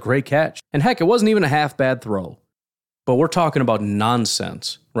 That was a great catch. And heck, it wasn't even a half bad throw. But we're talking about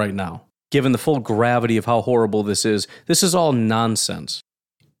nonsense right now. Given the full gravity of how horrible this is all nonsense.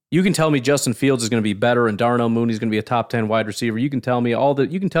 You can tell me Justin Fields is going to be better and Darnell Mooney is going to be a top 10 wide receiver. You can tell me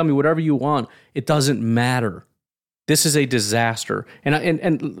you can tell me whatever you want. It doesn't matter. This is a disaster.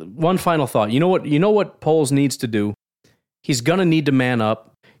 And one final thought. You know what Poles needs to do? He's going to need to man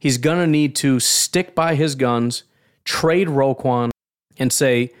up. He's going to need to stick by his guns, trade Roquan, and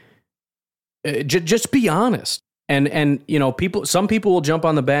say, just be honest. And some people will jump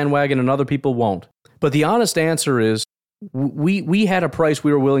on the bandwagon and other people won't. But the honest answer is we had a price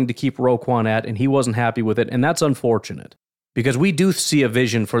we were willing to keep Roquan at, and he wasn't happy with it, and that's unfortunate. Because we do see a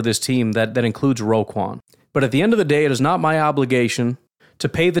vision for this team that includes Roquan. But at the end of the day, it is not my obligation to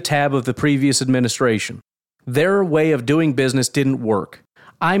pay the tab of the previous administration. Their way of doing business didn't work.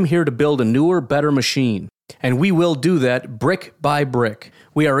 I'm here to build a newer, better machine, and we will do that brick by brick.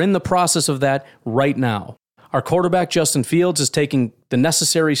 We are in the process of that right now. Our quarterback, Justin Fields, is taking the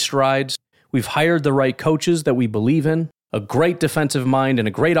necessary strides. We've hired the right coaches that we believe in, a great defensive mind and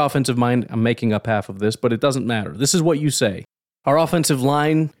a great offensive mind. I'm making up half of this, but it doesn't matter. This is what you say. Our offensive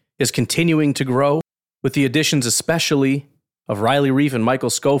line is continuing to grow, with the additions especially of Riley Reef and Michael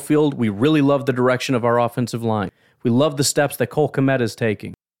Schofield. We really love the direction of our offensive line. We love the steps that Cole Kmet is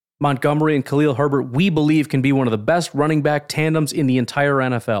taking. Montgomery and Khalil Herbert, we believe, can be one of the best running back tandems in the entire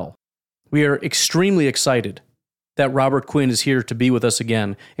NFL. We are extremely excited that Robert Quinn is here to be with us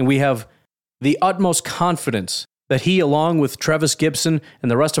again, and we have the utmost confidence that he, along with Trevis Gibson and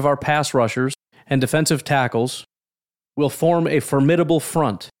the rest of our pass rushers and defensive tackles, will form a formidable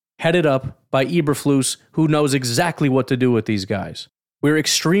front, headed up by Eberflus, who knows exactly what to do with these guys. We're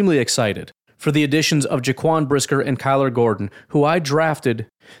extremely excited for the additions of Jaquan Brisker and Kyler Gordon, who I drafted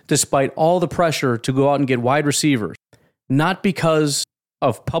despite all the pressure to go out and get wide receivers, not because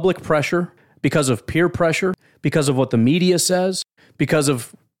of public pressure, because of peer pressure, because of what the media says, because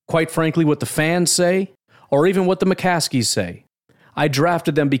of, quite frankly, what the fans say, or even what the McCaskies say. I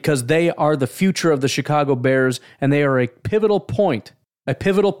drafted them because they are the future of the Chicago Bears, and they are a pivotal point, a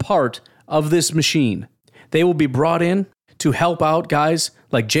pivotal part of this machine. They will be brought in to help out guys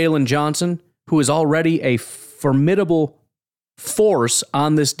like Jalen Johnson, who is already a formidable force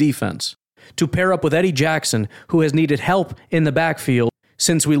on this defense, to pair up with Eddie Jackson, who has needed help in the backfield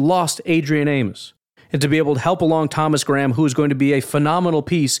since we lost Adrian Amos, and to be able to help along Thomas Graham, who is going to be a phenomenal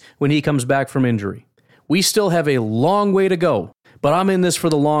piece when he comes back from injury. We still have a long way to go, but I'm in this for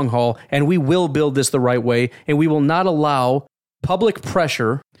the long haul, and we will build this the right way, and we will not allow public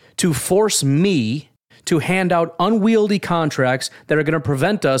pressure to force me to hand out unwieldy contracts that are going to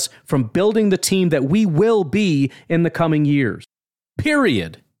prevent us from building the team that we will be in the coming years.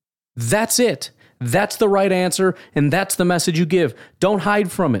 Period. That's it. That's the right answer, and that's the message you give. Don't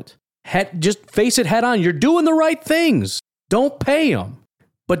hide from it. Just face it head on. You're doing the right things. Don't pay them.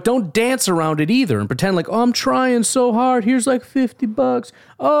 But don't dance around it either and pretend like, oh, I'm trying so hard. Here's like $50.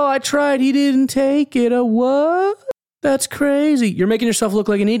 Oh, I tried. He didn't take it. What? That's crazy. You're making yourself look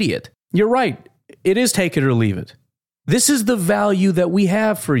like an idiot. You're right. It is take it or leave it. This is the value that we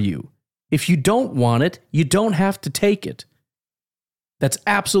have for you. If you don't want it, you don't have to take it. That's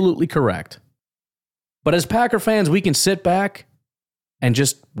absolutely correct. But as Packer fans, we can sit back and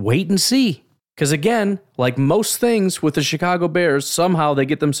just wait and see. Because again, like most things with the Chicago Bears, somehow they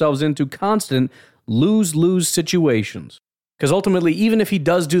get themselves into constant lose-lose situations. Because ultimately, even if he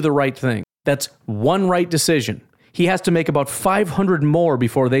does do the right thing, that's one right decision. He has to make about 500 more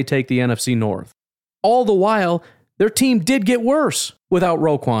before they take the NFC North. All the while, their team did get worse without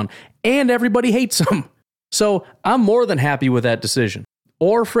Roquan, and everybody hates him. So I'm more than happy with that decision.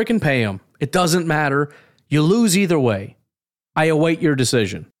 Or frickin' pay him. It doesn't matter. You lose either way. I await your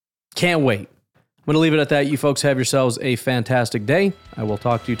decision. Can't wait. I'm going to leave it at that. You folks have yourselves a fantastic day. I will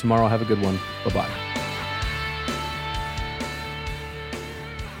talk to you tomorrow. Have a good one. Bye-bye.